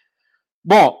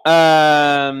 Bom,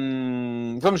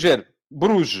 vamos ver.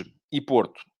 Bruges e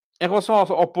Porto. Em relação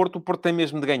ao Porto, o Porto tem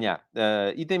mesmo de ganhar.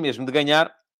 E tem mesmo de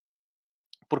ganhar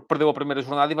porque perdeu a primeira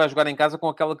jornada e vai jogar em casa com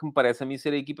aquela que me parece a mim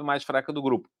ser a equipa mais fraca do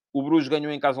grupo. O Bruges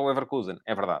ganhou em casa ao Leverkusen,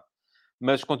 é verdade.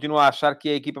 Mas continuo a achar que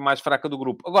é a equipa mais fraca do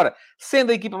grupo. Agora, sendo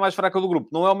a equipa mais fraca do grupo,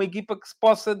 não é uma equipa que se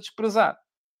possa desprezar.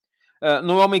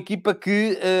 Não é uma equipa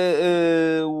que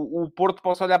o Porto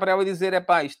possa olhar para ela e dizer,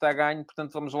 epá, isto está a ganho,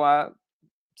 portanto vamos lá,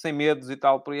 sem medos e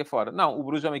tal, por aí afora. Não, o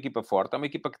Bruges é uma equipa forte, é uma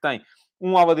equipa que tem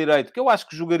um ala direito, que eu acho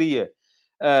que jogaria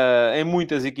em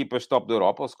muitas equipas top da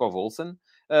Europa, o Skov Olsen.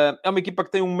 É uma equipa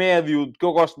que tem um médio que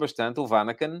eu gosto bastante, o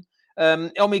Vanaken.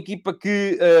 É uma equipa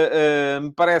que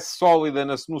me parece sólida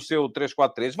no seu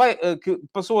 3-4-3. Que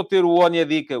passou a ter o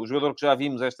Onyedika, o jogador que já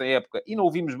vimos esta época, e não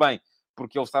o vimos bem,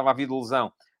 porque ele estava a vir de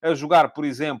lesão, a jogar, por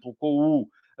exemplo, com o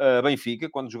Benfica,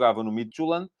 quando jogava no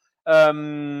Midtjylland.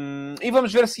 E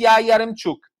vamos ver se há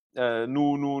Yaremchuk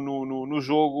no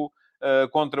jogo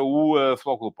contra o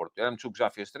Flóculo Porto. Yaremchuk já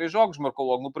fez 3 jogos, marcou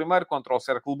logo no primeiro, contra o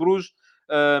Cercle Bruges.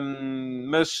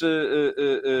 Mas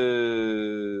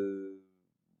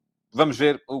vamos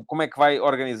ver como é que vai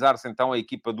organizar-se então a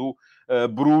equipa do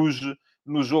Bruges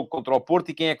no jogo contra o Porto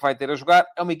e quem é que vai ter a jogar.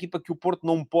 É uma equipa que o Porto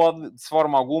não pode, de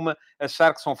forma alguma,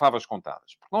 achar que são favas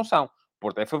contadas. Porque não são. O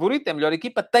Porto é favorito, é a melhor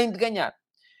equipa, tem de ganhar.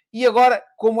 E agora,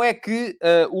 como é que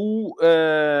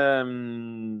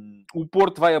o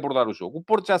Porto vai abordar o jogo? O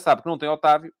Porto já sabe que não tem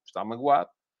Otávio, está magoado,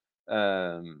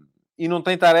 e não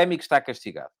tem Taremi, que está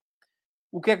castigado.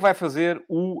 O que é que vai fazer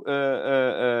o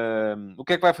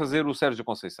que é que vai fazer o Sérgio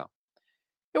Conceição?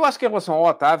 Eu acho que em relação ao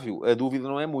Otávio, a dúvida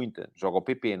não é muita. Joga o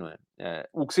PP, não é?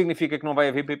 O que significa que não vai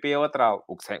haver PP lateral.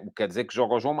 O que quer dizer que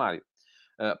joga o João Mário.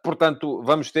 Portanto,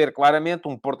 vamos ter claramente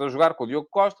um Porto a jogar com o Diogo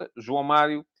Costa, João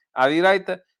Mário à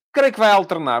direita. Creio que vai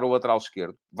alternar o lateral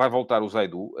esquerdo. Vai voltar o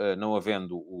Zaidu, não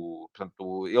havendo o...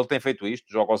 Portanto, ele tem feito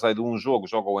isto. Joga o Zaidu um jogo,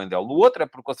 joga o Wendel no outro. É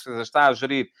porque, com certeza, está a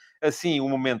gerir, assim, o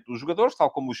momento dos jogadores. Tal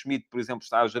como o Schmidt, por exemplo,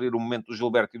 está a gerir o momento do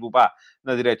Gilberto e do Bá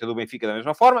na direita do Benfica da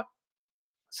mesma forma.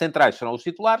 Centrais serão os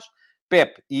titulares.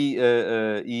 Pepe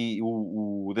e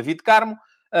o David Carmo.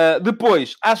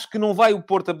 Depois, acho que não vai o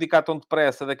Porto abdicar tão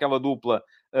depressa daquela dupla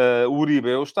Uribe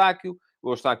e Eustáquio.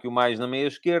 O Eustáquio mais na meia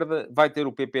esquerda. Vai ter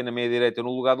o PP na meia direita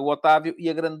no lugar do Otávio. E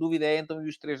a grande dúvida é, então,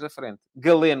 os 3 da frente.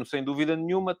 Galeno, sem dúvida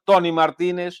nenhuma. Tony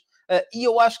Martínez. E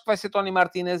eu acho que vai ser Tony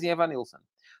Martínez e Evanilson.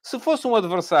 Se fosse um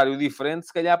adversário diferente,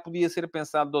 se calhar podia ser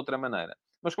pensado de outra maneira.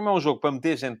 Mas como é um jogo para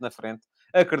meter gente na frente,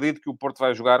 acredito que o Porto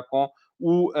vai jogar com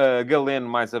o Galeno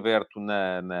mais aberto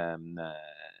na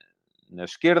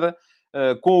esquerda,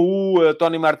 com o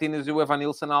Tony Martínez e o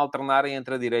Evanilson a alternarem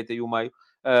entre a direita e o meio,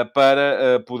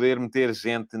 para poder meter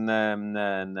gente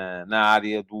na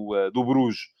área do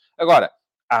Bruges. Agora,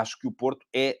 acho que o Porto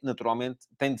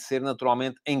tem de ser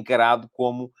naturalmente encarado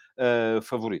como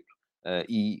favorito.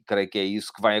 E creio que é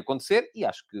isso que vai acontecer e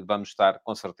acho que vamos estar,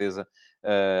 com certeza,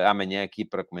 amanhã aqui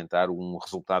para comentar um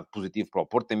resultado positivo para o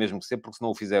Porto. Tem mesmo que ser, porque se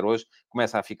não o fizer hoje,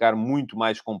 começa a ficar muito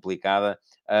mais complicada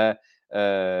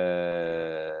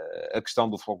a questão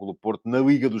do Futebol Clube do Porto na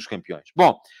Liga dos Campeões.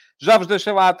 Bom, já vos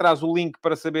deixei lá atrás o link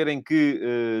para saberem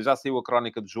que já saiu a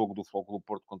crónica do jogo do Futebol Clube do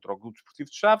Porto contra o Clube Desportivo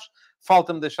de Chaves.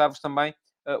 Falta-me deixar-vos também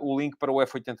o link para o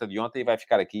F80 de ontem e vai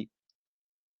ficar aqui.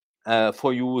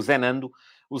 Foi o Zenando.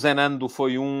 O Zenando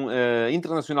foi um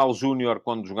internacional júnior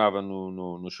quando jogava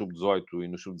no Sub-18 e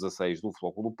no Sub-16 do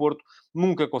Futebol Clube do Porto.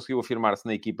 Nunca conseguiu afirmar-se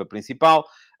na equipa principal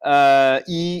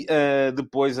e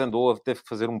depois teve que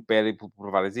fazer um périplo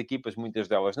por várias equipas, muitas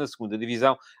delas na segunda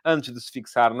divisão, antes de se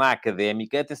fixar na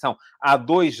Académica. Atenção, há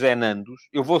 2 Zenandos.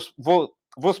 Eu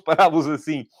vou separá-los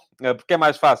assim, porque é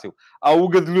mais fácil. Há o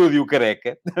Gadelhudo e o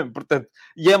Careca. Portanto,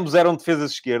 e ambos eram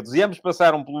defesas esquerdos. E ambos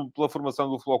passaram pela formação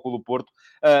do Futebol Clube do Porto.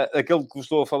 Aquele que vos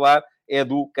estou a falar é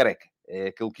do Careca. É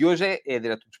aquele que hoje é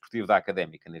diretor desportivo da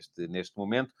Académica, neste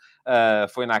momento.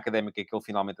 Foi na Académica que ele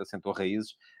finalmente assentou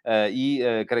raízes.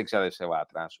 Creio que já deixei lá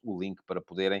atrás o link para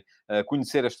poderem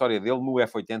conhecer a história dele no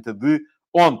F80 de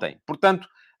ontem. Portanto,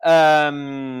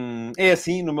 é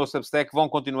assim, no meu Substack vão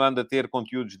continuando a ter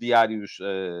conteúdos diários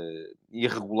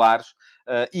irregulares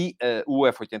o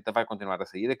F80 vai continuar a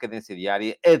sair, a cadência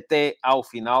diária, até ao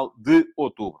final de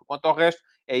outubro. Quanto ao resto,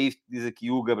 é isto que diz aqui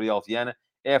o Gabriel Viana.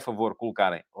 É a favor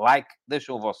colocarem like,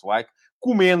 deixem o vosso like,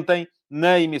 comentem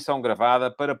na emissão gravada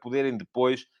para poderem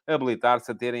depois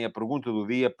habilitar-se a terem a pergunta do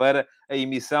dia para a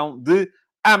emissão de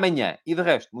amanhã. E de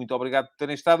resto, muito obrigado por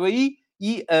terem estado aí.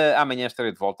 E amanhã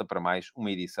estarei de volta para mais uma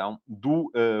edição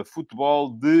do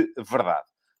Futebol de Verdade.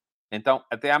 Então,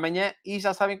 até amanhã e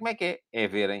já sabem como é que é. É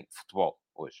verem futebol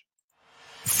hoje.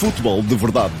 Futebol de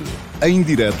Verdade. Em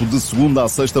direto de segunda a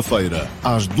sexta-feira,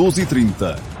 às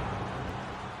 12h30